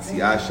bi'a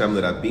v'yitziah sham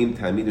l'rabim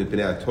tamid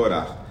mipnei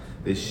hatorach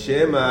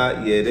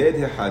v'shema yered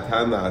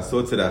hatan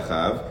ma'asot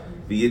zerachav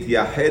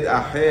v'yityahed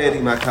acher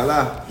im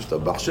hakalah.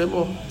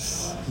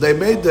 They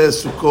made the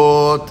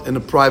sukkot in the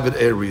private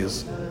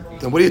areas.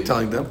 Then what are you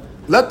telling them?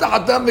 Let the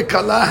hatan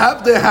v'kala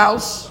have their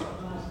house,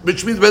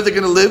 which means where they're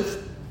going to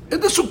live in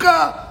the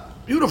sukkah.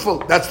 Beautiful.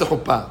 That's the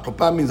chuppah.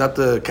 Chuppah means not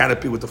the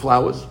canopy with the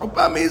flowers.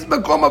 Chuppah means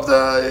makom of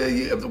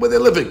the where they're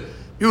living.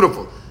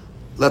 Beautiful.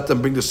 Let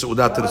them bring the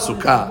seudah to the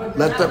sukkah.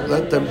 Let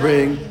them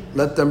bring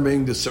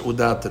the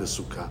seudah to the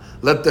sukkah.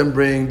 Let them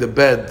bring the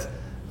bed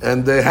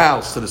and the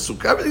house to the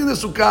sukkah. Everything in the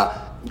sukkah.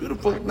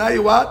 Beautiful. Now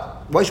you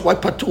what? Why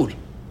patur?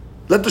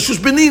 Let the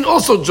shushbinin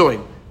also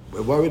join.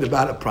 We're worried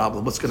about a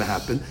problem. What's going to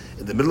happen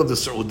in the middle of the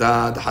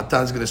seudah? The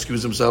hatan is going to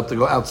excuse himself to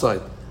go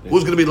outside.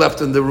 Who's going to be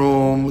left in the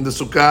room, in the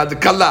sukkah? The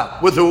kala.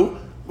 With who?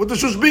 With the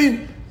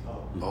shushbin.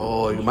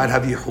 Oh, you might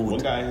have yehud. One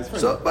guy and his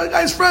friend. So, one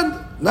guy's friend.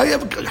 Now you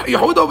have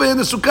yehud over here in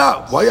the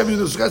sukkah. Why have you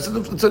in the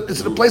sukkah?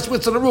 It's in a place where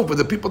it's on the roof, where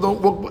the people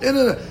don't walk in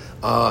and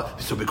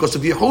so because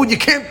of yehud, you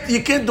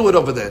can't do it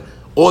over there.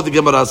 Or the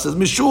Gemara says,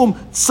 Mishum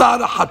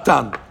Tzara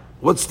Hatan.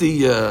 What's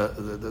the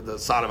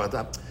Tzara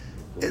Hatan?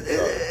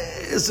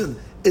 Listen,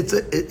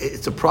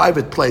 it's a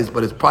private place,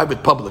 but it's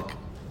private public.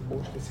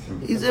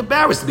 He's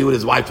embarrassed to be with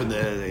his wife, and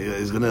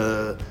he's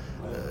gonna.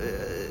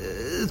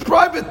 It's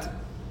private,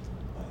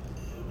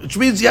 which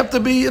means you have to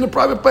be in a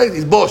private place.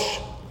 He's bosh.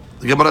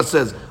 The Gemara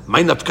says,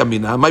 "My nafka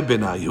mina, my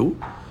benayu,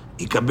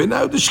 ika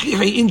benayu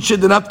d'shchichi inche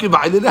denafki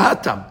v'ayli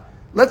lehatam."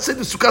 Let's say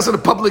the sukkah is in a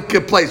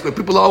public place where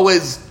people are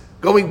always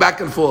going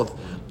back and forth.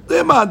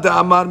 Leman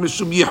da'amar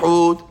mishum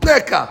yichud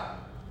leka.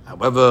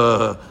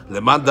 However,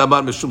 leman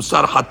da'amar mishum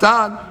sar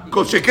hatan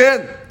kol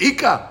sheken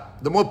ika.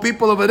 The more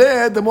people over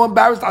there, the more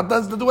embarrassed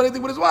Hatan is to do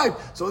anything with his wife.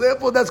 So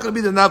therefore, that's going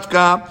to be the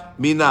nafka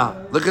mina.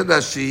 Look at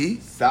Rashi.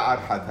 Sa'ar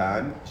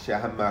hatan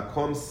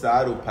shehamakom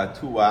saru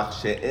patuach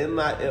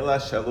she'ena ela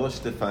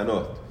shalosh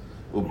tefanot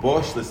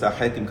ubosh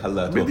l'sachet im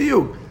kalato.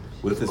 B'diuk.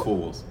 What if there's 4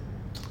 walls?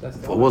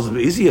 4 walls would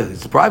be easier.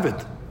 It's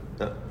private.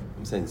 No,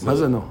 I'm saying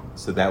so.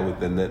 So that would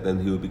then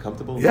he would be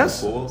comfortable.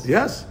 Yes. With 4 walls?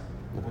 Yes.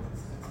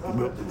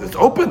 It's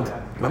opened.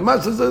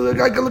 Mama says the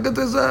guy can look at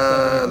his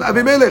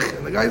Abimelech.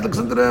 And the guy looks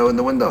in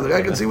the window. The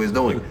guy can see what he's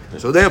doing.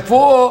 So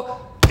therefore,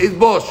 it's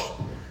bosh.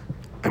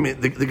 I mean,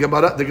 the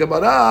Gemara then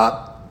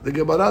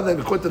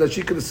according to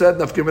Rashi could have said,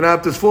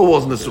 "Nafkimina, there's 4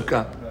 walls in the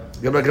sukkah."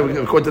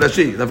 According to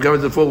Rashi,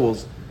 Nafkimina, there's 4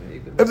 walls.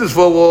 If there's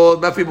 4 walls,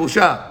 Mafi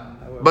Busha,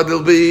 but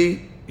it'll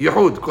be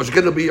Yehud. Because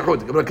it'll be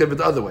Yehud. Gemara came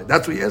the other way.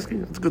 That's what you're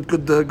asking. It's a good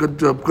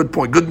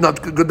point. Good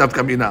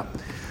Nafkamina.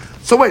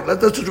 So wait,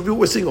 let's just review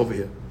what we're seeing over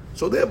here.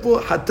 So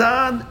therefore,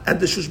 Hatan and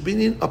the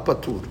Shushbinin are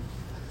patur.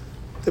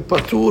 They're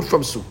patur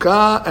from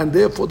Sukkah, and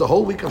therefore the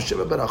whole week of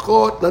Sheva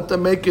Barachot, let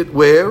them make it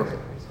where?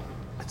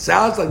 It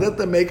sounds like let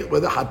them make it where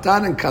the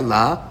Hatan and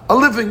Kala are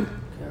living.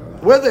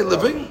 Where are they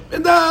living?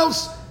 In the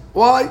house.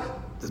 Why?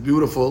 It's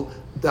beautiful.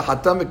 The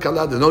Hatan and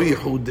Kala, there's no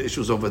Yehud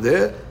issues over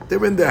there.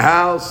 They're in their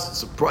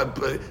house, have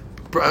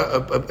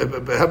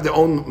their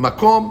own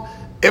makom.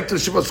 After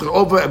the Shabbat is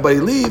over, everybody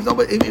leaves.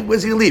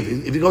 Where's he going to leave?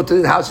 If you go to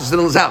the house, he's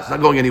still in his house,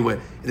 not going anywhere.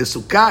 In the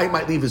Sukkah, he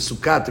might leave his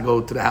Sukkah to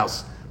go to the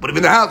house. But if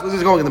in the house, where's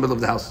he going in the middle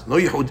of the house? No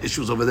Yehud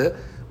issues over there.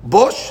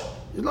 Bosh,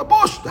 he's not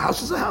bosh. The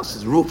house is a house.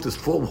 His roof, there's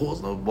 4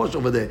 walls, no bosh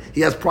over there.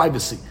 He has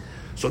privacy.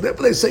 So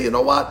therefore they say, you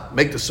know what?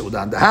 Make the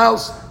Sukkah in the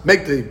house,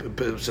 make the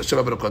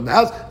Shabbat Baruch in the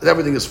house, and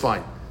everything is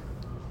fine.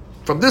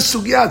 From this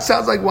Sugya, it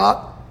sounds like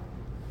what?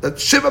 That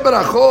Shiva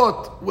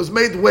Barachot was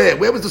made where?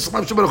 Where was the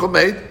Shiva Barachot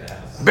made?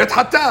 Bet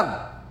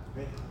Hatan.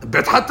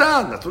 Bet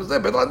Hatan, that's what it's there,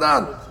 Bet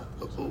Hatan.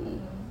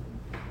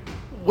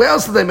 Where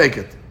else did they make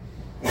it?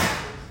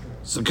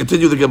 So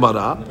continue the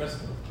Gemara.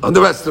 On the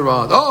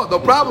restaurant. Oh, no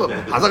problem.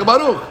 Hazak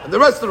Baruch, in the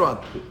restaurant.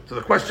 So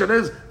the question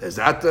is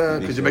that,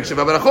 could you make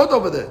Shiva Barachot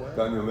over there?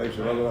 Can you make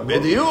Shiva Barachot?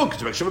 Bediuk,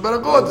 could you make Shiva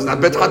Barachot? It's not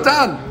Bet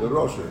Hatan. The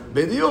Rosh.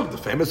 Bediuk, the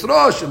famous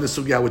Rosh in the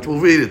Sugya, which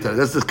we'll read it.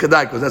 That's the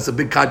Kedai, because that's a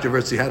big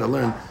controversy how to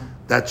learn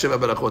that Shiva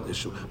Barachot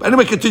issue. But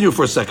anyway, continue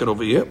for a second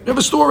over here. We have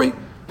a story.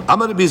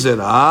 Amar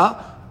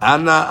Bizera.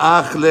 Ana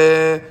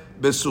achle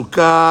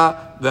besukkah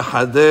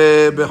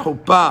v'chadeh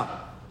bechuppah,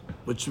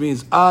 which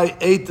means I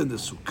ate in the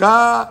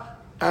sukkah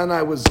and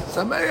I was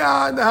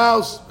sameya in the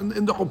house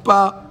in the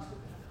chuppah.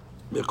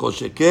 Because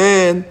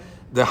sheken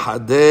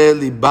dechadeh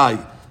libay,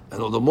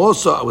 and all the more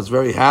so I was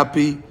very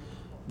happy.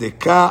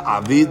 Deka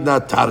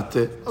avidna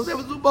tarte. I was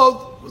able to do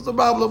both. What's the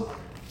problem?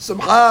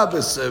 Simcha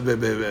mitzvah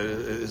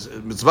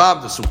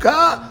the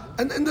sukkah,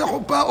 and in the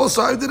chuppah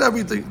also I did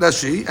everything.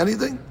 Rashi,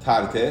 anything?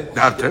 Tarte.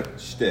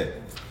 Shte.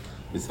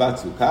 מצוות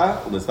סוכה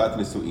ומצוות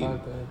נישואין.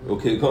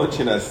 וכגון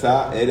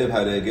שנעשה ערב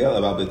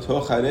הרגל, אבל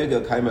בתוך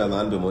הרגל קיים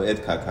עלן במועד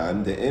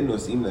קטן, דאין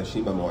נושאים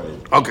נשים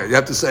במועד. Okay, you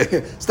have to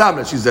say, stop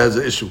it, she says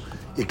the issue.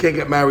 You can't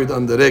get married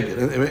on the regel,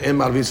 in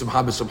Marvi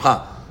Simcha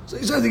b'Simcha. So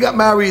he says you got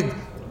married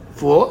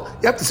for,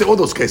 you have to say all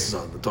those cases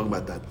on, talking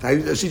about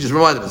that. She just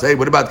reminded us, hey,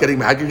 what about getting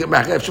married? How can you get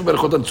married?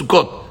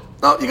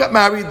 No, you got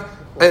married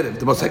Erev,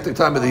 the most hectic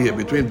time of the year,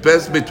 between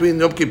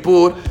Yom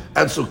Kippur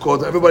and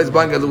Sukkot. Everybody's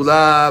buying a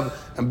lulav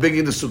and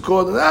bringing the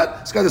Sukkot and that.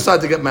 This guy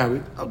decided to get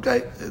married.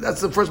 Okay,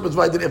 that's the first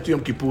mitzvah I did after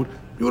Yom Kippur.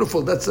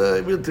 Beautiful, that's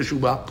a real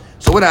teshuvah.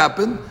 So what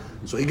happened?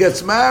 So he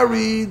gets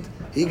married. Now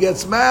he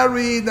has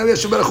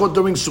Shabbat Achot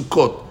during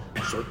Sukkot.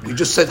 So we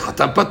just said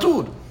Hatan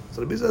Patur.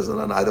 So the says,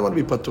 no, I don't want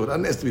to be Patur. I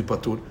don't ask to be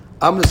Patur.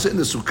 I'm going to sit in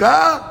the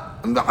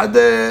Sukkah and the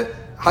Hadeh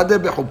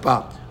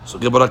Bechuppah. So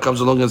Gemara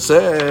comes along and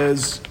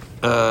says,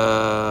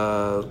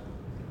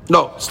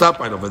 no, stop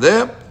right over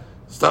there.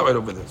 Stop right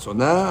over there. So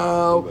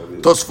now,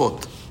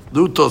 Tosfot.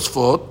 Do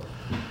Tosfot.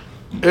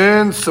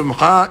 In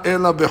Simcha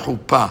Ela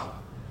Bechuppah.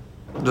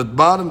 The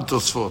bottom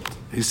Tosfot.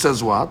 He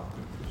says what?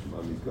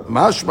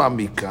 Mashma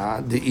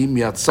Mika, De'im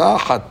Yatsa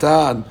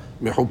Hatan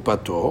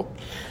Mechuppato,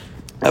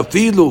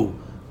 Afilu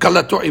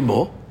Kalato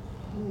Imo,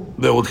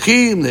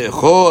 והולכים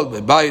לאכול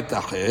בבית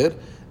אחר,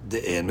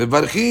 דאין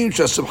מברכים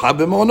שהשמחה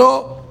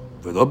במעונו,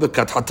 ולא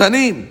בכת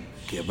חתנים,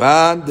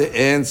 כיוון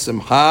דאין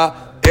שמחה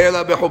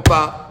אלא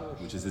בחופה.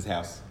 Which is his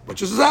house.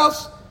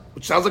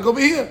 Which sounds like over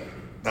here.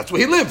 That's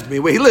where he lived,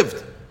 where he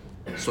lived.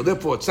 So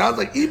therefore, it sounds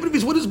like even if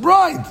he's with his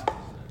bride,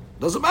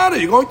 doesn't matter,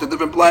 you're going to a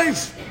different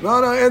place.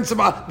 No, אין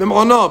שמחה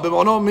במעונו.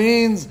 במעונו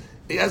means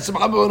he has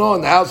שמחה במעונו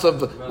in the house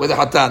of where the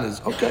hatan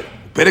is. Okay.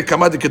 פרק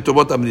כמה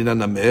דכתובות המדינה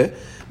נמה,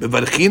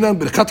 מברכינן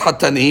ברכת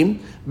חתנים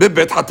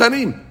בבית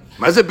חתנים.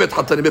 מה זה בית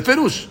חתנים?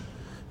 בפירוש.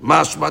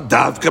 משמע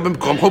דווקא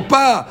במקום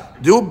חופה,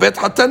 דהו בית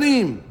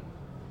חתנים.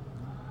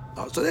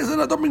 So they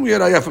said, don't bring me a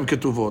raya from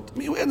ketuvot.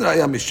 אין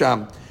ראיה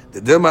משם.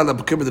 דדמה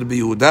לבקמת רבי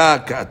יהודה,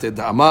 כעתד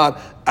אמר,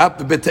 אף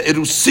בבית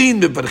האירוסין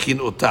מברכין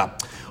אותה.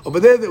 Over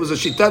there was a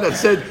shita that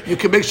said, you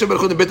can make Shem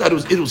Baruch in beit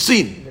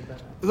irusin.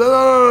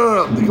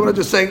 No. The Gemara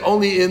just saying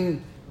only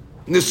in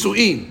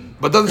nisu'in,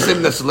 but doesn't say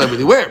necessarily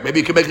everywhere. Maybe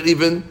you can make it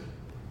even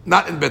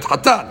not in bet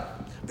hatan.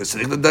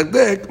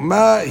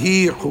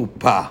 Mahi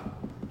chuppah.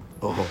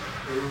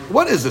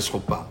 What is this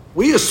chuppah?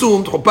 We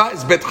assumed chuppah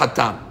is bet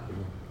hatan.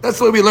 That's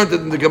the way we learned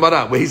it in the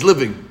Gemara, where he's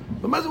living.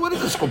 But what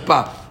is this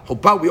chuppah?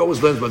 Chuppah we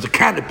always learn about the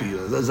canopy.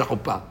 That's a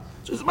chuppah.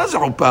 So it's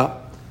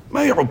chuppah.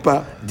 Mahi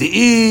chuppah.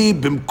 Di'i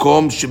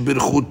bimkom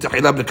shebirchut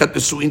tehilah b'rekat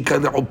nesu'in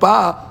kind of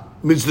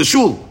chuppah means the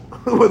shul.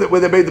 where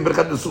they made the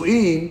ברכת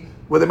נישואין,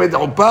 where they made the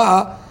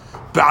עופה,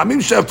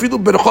 פעמים שאפילו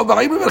ברחוב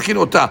העיר מברכים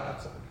אותה.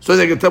 So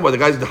they can tell what the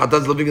guys, the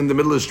Hatan's living in the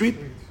middle of the street.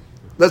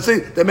 Let's say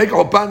they make a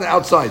עופה on the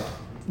outside.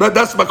 But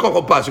that's מקום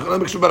עופה. So you can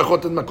make some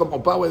ברכות in מקום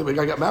עופה where the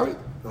guy got married?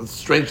 That's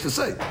strange to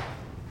say.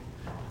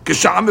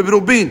 כשעם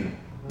מרובין,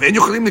 ואין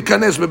יכולים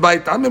להיכנס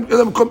בבית עם,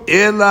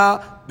 אלא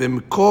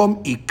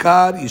במקום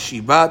עיקר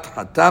ישיבת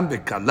חתן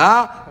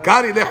וכלה,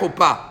 קרעי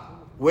לחופה.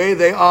 Where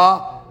they are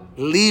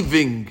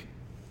leaving.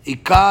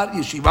 עיקר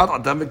ישיבת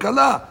אדם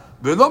וכלה,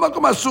 ולא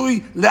מקום עשוי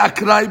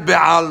לאקראי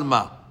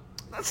בעלמא.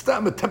 That's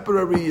a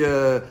temporary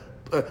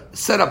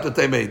setup that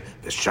they made.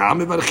 ושם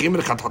מברכים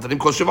ברכת חתנים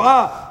כל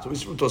שבעה. So we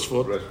speak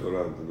תוספות.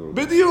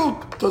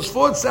 בדיוק.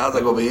 תוספות sounds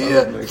like over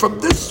here. From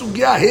this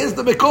סוגיה, here's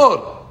the מקור.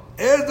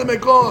 Here's the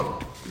מקור.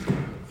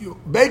 You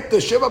make the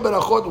שבע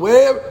ברכות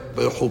where?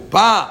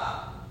 בחופה.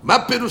 מה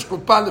פירוש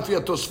חופה לפי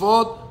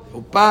התוספות?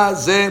 חופה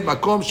זה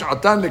מקום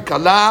שחתן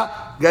וכלה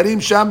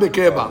גרים שם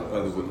בקבע.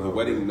 The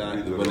wedding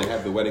night, when they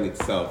have the wedding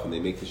itself and they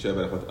make the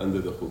Sheva Berachot under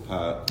the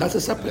chuppah. That's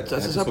a separate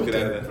thing.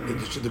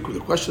 The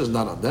question is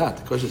not on that.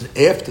 The question is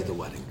after the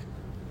wedding.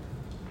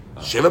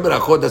 Sheva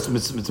Berachot, that's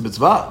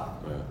mitzvah.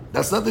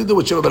 That's nothing to do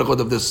with Sheva Berachot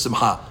of the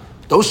Simcha.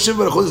 Those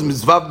Sheva Berachot is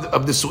mitzvah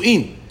of the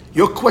Su'in.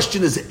 Your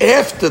question is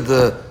after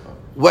the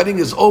wedding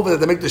is over, that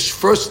they make the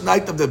first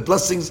night of the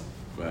blessings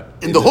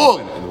in the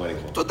hall.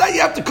 So now you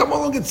have to come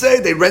along and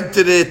say they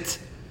rented it.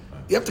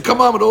 You have to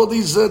come on with all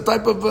these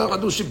type of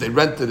hadushim. They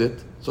rented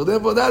it, so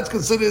therefore that's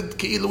considered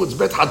ki'ilu it's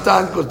bet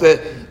hatan because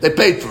they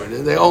paid for it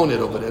and they own it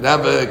over there. They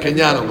have a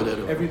kinyan over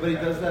there. Everybody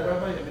does that,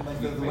 Rabbi. I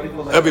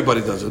mean, like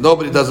Everybody does it.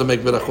 Nobody doesn't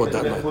make berachot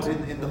that night.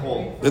 In the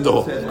hall. In the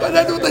hall.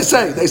 That's what they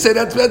say. They say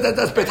that's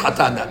bet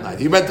hatan that night.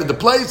 He rented the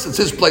place. It's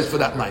his place for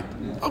that night.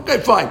 Okay,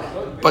 fine.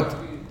 But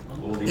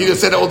you can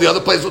say that all the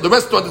other places, the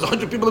restaurant. There's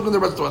 100 people living in the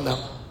restaurant now.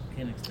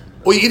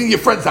 Or you're eating at your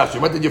friend's house. You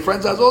rented your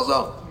friend's house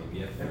also.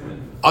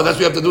 Oh, that's what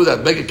you have to do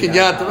that. Make a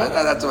kinyan.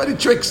 That's already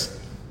tricks.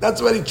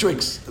 That's already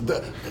tricks.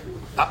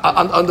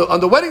 On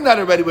the wedding night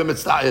already, we're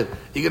mitzvah.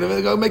 You're going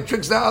to go make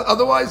tricks now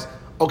otherwise?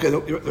 Okay,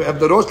 we have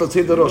the rosh. Let's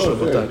hear the rosh.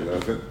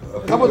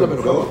 Come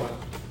on, come on.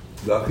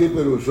 והכי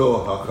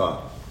פירושו הכה.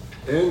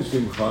 אין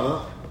שמחה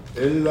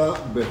אלא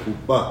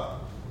בחופה.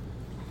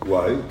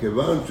 וואי,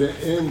 כיוון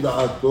שאין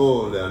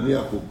דעתו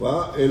להניח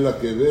חופה, אלא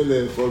כדי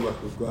לאכול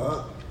בסוכה,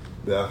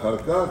 ואחר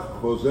כך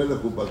חוזר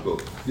לחופתו.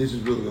 This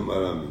is what the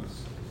Gemara means.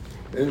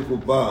 אין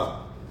חופה,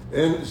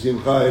 אין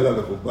שמחה אלא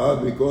בחופה,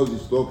 because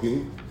he's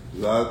talking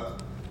that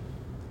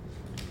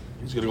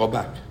he's going to go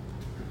back.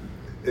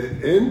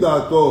 אין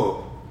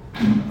דעתו,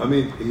 I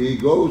mean, he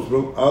goes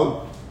from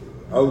out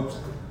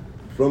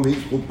from his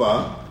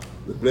chuppah,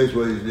 the place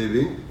where he's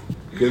living,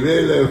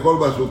 כדי לאכול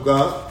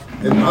בסוכה,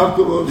 and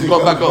afterwards he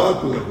comes back to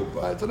the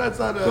chuppah. So that's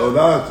not So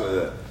that's,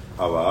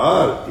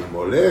 אבל אם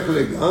הולך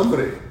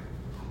לגמרי,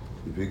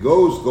 if he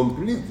goes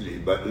completely,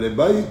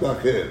 לבית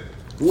אחר,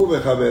 הוא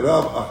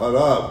וחבריו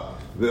אחריו,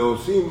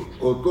 ועושים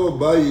אותו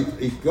בית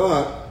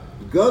עיקר,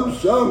 גם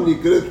שם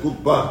נקראת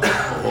חופה.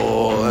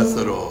 Oh, that's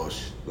the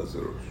Rosh. That's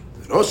the Rosh.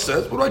 The Rosh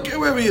says, well, I don't care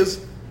where he is.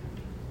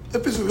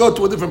 If he's going to go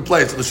to a different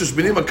place, the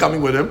Shushbinim are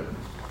coming with him,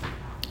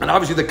 and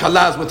obviously the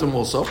Kala is with him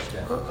also.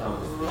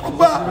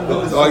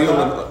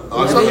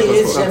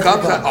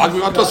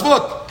 Arguing on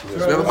Tosfot. We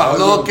have a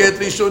Mahloket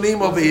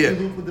Rishonim over here.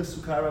 With the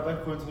Sukkah, Rabbi,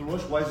 according to the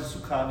Rosh, why is the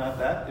Sukkah not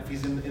that? If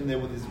he's in there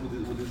with his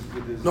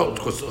No,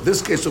 because in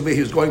this case over here,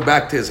 he's going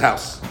back to his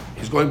house.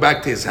 He's going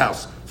back to his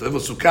house. So the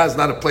Sukkah is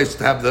not a place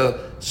to have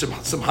the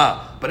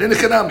Simcha. But in the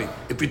Kanami,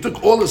 if he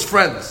took all his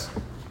friends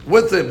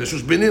with him, the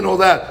Shushbinin, all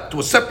that, to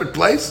a separate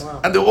place,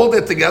 and they're all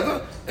there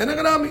together, in the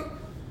Kanami,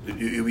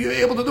 you're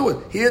able to do it.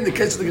 Here in the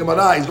case of the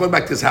Gemara, he's going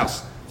back to his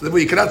house. So therefore,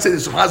 you cannot say the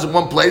Simcha is in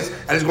one place,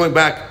 and he's going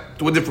back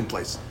to a different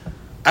place.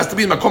 Has to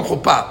be in Makom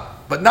Chuppah.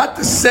 But not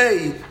to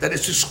say that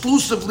it's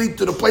exclusively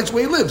to the place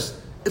where he lives.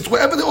 It's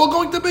wherever they're all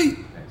going to be.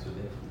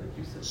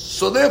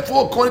 So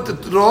therefore, according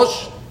to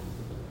Rosh,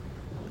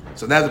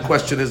 so now the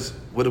question is,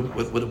 what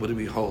do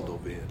we hold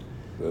over here?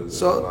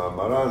 So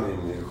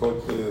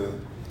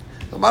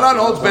the Maran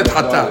holds Bet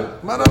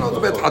Hatan. Maran holds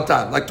Bet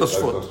Hatan, like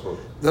Tosfot.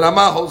 The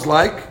Rama holds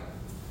like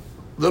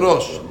the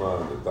Rosh.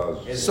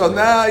 So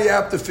now you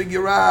have to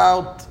figure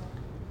out.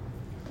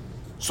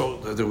 So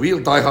the real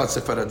diehard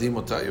Sephardim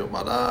will tell you,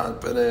 Maran,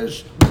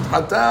 finish, Bet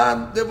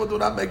Hatan, they do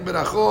not make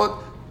berachot.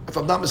 If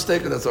I'm not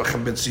mistaken, that's what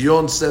Chaim Ben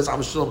Zion says.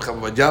 Am Shalom,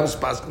 Chaim Vajab is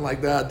passing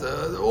like that.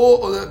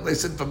 They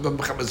said Chaim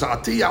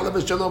Zati,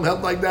 Alav Shalom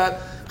held like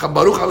that. Chaim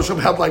Baruch Alav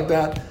Shalom held like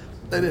that.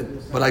 They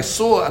didn't. But I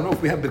saw, I don't know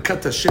if we have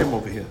Birkat Hashem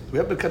over here. Do we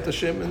have Birkat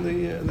Hashem in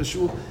the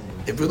shul?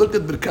 If we look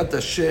at Birkat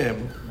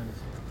Hashem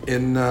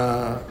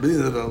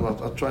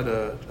I'll try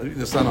to,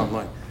 it's not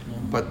online,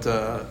 but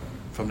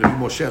from the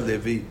Moshe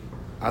Levi,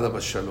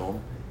 Alav Shalom,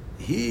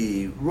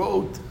 he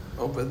wrote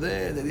over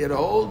there that he had a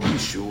whole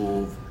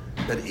yishuv,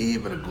 that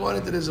even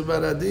according to the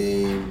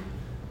Zavaradim,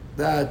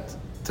 that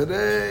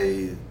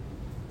today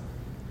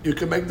you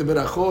can make the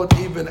berachot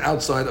even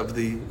outside of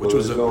the, which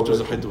was a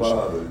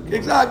chidush.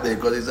 Exactly,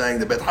 because he's saying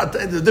the bet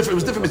hatan, it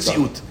was different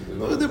mitziut. It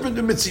was different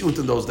mitziut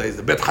in those days.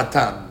 The bet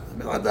hatan.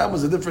 Bet hatan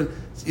was a different.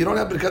 You don't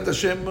have Birkat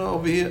Hashem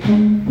over here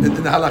in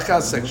the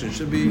halakha section. It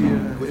should be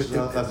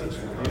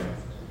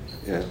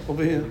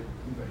over here.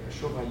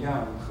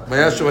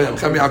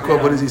 Chaim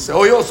Yaakov, what does he say?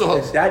 Oh, he also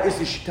holds. That is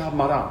the Shita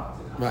Maran.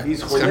 Right.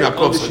 He's Chaim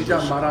on the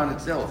Shita Maran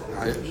itself.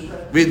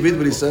 Read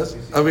what he says.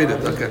 I'll read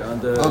it. Okay.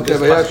 Okay.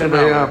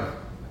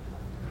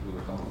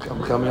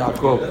 Chaim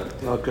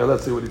Yaakov. Okay,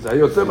 let's see what he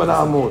says.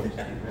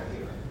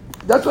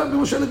 That's why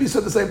Moshe Levi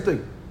said the same thing.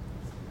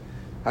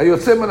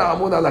 היוצא מן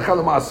העמוד הלכה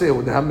למעשה,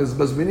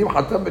 והמזבזמינים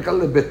חתם בכלל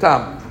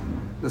לביתם,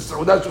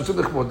 לסעודה שעושים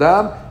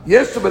לכבודם,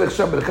 יש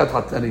ברכשם ברכת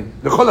חתנים,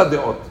 לכל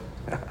הדעות.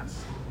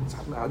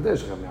 צריך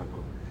להדש גם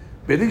יעקב.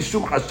 בלי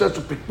שום חשש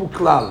ופקפוק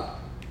כלל.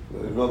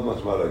 There's not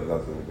much more like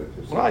that in the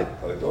Beit. Right.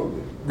 I told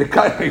you.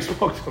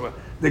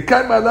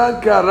 דקאי מעלן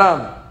כהרם.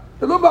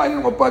 זה לא בעניין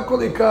מפה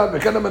כל עיקר,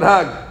 וכאן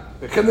המנהג,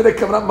 וכאן נראה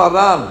כמרם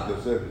מרם.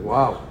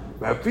 וואו.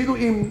 ואפילו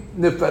אם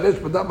נפרש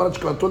בדם מרן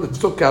שכוונתו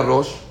לפסוק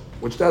כהראש,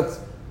 which that's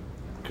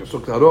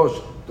כפסוק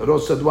הראש, the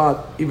ראש said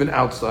what? Even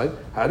outside,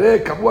 הרי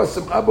קבוע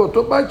שמחה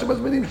באותו בית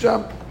שמזמינים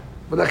שם,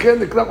 ולכן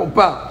נקרא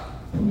עופה,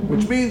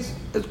 which means,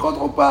 it's called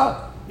עופה,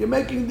 you're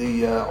making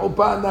the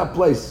עופה in that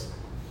place.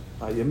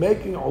 You're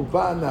making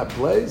עופה in that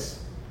place,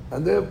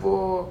 and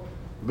therefore,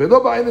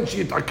 ולא בעניין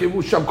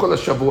שיתעכבו שם כל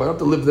השבוע, you have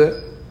to live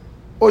there,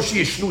 או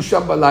שישנו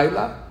שם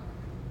בלילה,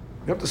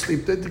 you have to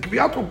sleep there,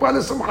 קביעת עופה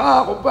לשמחה,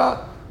 עופה,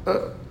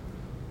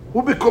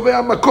 הוא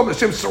בקובע מקום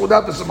לשם סעודה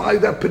ושמחה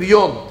ידי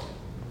הפריון,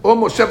 או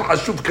מושב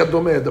חשוב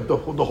כדומה, the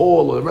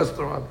hall or the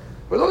restaurant,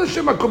 ולא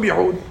לשם מקום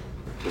ייחוד.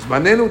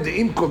 בזמננו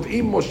דעים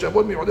קובעים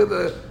מושבות מיוחדות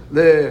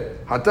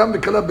לחתם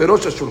וכלה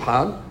בראש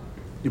השולחן,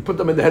 you put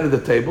them in the head of the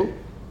table,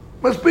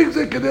 מספיק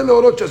זה כדי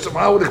להורות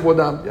שהשמחה הוא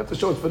לכבודם, you have to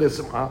show it for the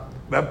שמחה,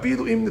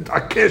 ואפילו אם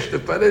נתעקש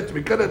לפרש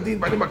מכאן הדין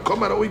בעלי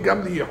מקום הראוי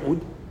גם לייחוד,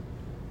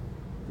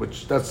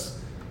 which that's,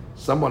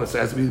 someone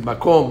says,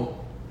 מקום,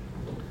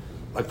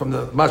 like from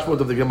the mashmot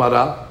of the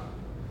Gemara,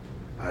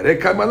 הרי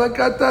כמלן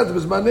כעתה, זה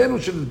בזמננו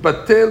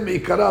שנתבטל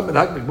מעיקרה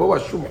מנהג לקבוע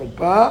שום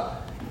חופה,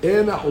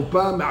 אין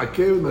החופה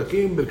מעכב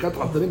ומקים ברכת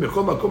חתנים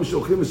בכל מקום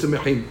שאוכלים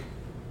ושמחים.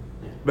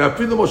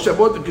 ואפילו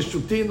מושבות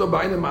וקישוטים לא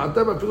בעין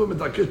המעטה, ואפילו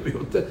מתעקש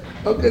ביותר.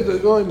 Okay,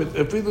 so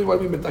going, אפילו אם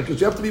אני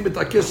מתעקש, you have to be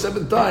מתעקש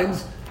 7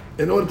 times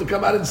in order to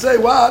come out and say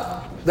what?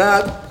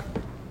 That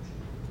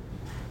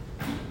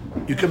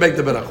you can make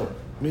the berachot.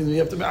 I mean, you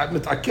have to be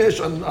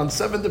מתעקש on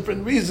 7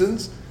 different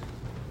reasons,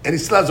 and he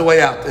still has a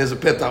way out. There's a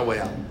peta way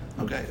out.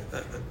 Okay,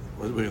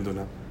 what are we going to do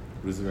now?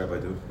 What does the rabbi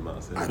do?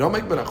 I don't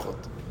make berachot.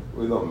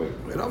 We don't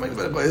make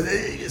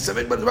berachot. So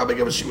make berachot,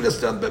 give a shiur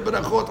stand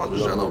berachot.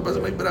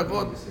 Doesn't make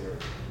berachot.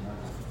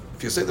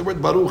 If you say the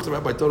word baruch, the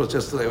rabbi told us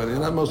yesterday, when you're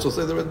not supposed to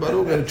say the word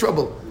baruch, you're in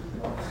trouble.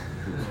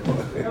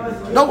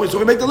 No, so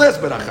we make the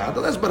last beracha.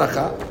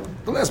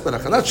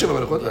 Not shiva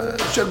berachot.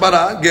 Shel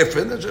bara,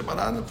 gefen, shel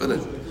bara,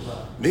 finish.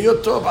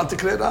 Niyot tov, al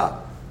tikrei ra.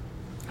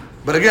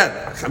 But again,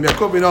 Chaim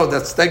Yaakov, we know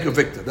that's, thank you,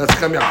 Victor. That's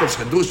Chaim Yaakov's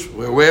Hadush.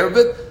 We're aware of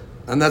it.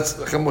 And that's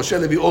Chaim Moshe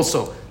Levi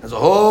also. Has a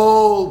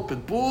whole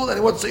pitbull, and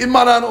he wants to in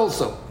Maran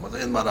also.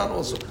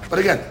 But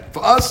again,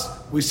 for us,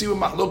 we see with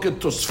Mahloket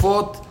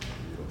Tosfot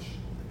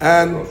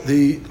and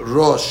the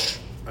Rosh.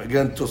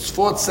 Again,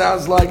 Tosfot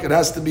sounds like it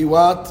has to be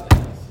what?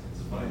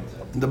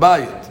 In the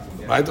Bayit.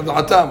 Right? Of the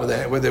Hatam,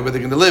 where they're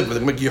going to live, where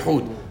they make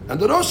Yehud. And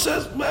the Rosh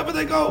says, wherever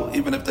they go,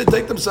 even if they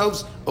take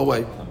themselves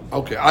away.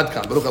 Okay, עד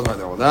כאן, ברוך ה'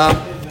 לעולם,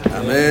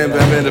 אמן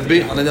ואמן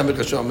רבי, חנניה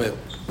בקשה אומר,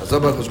 עזב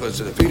ברוך הוא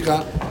שלפיך,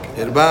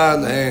 הרבה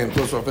להם,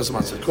 תוסו אפס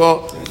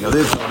מעסקו,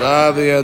 ידיד שרה ויד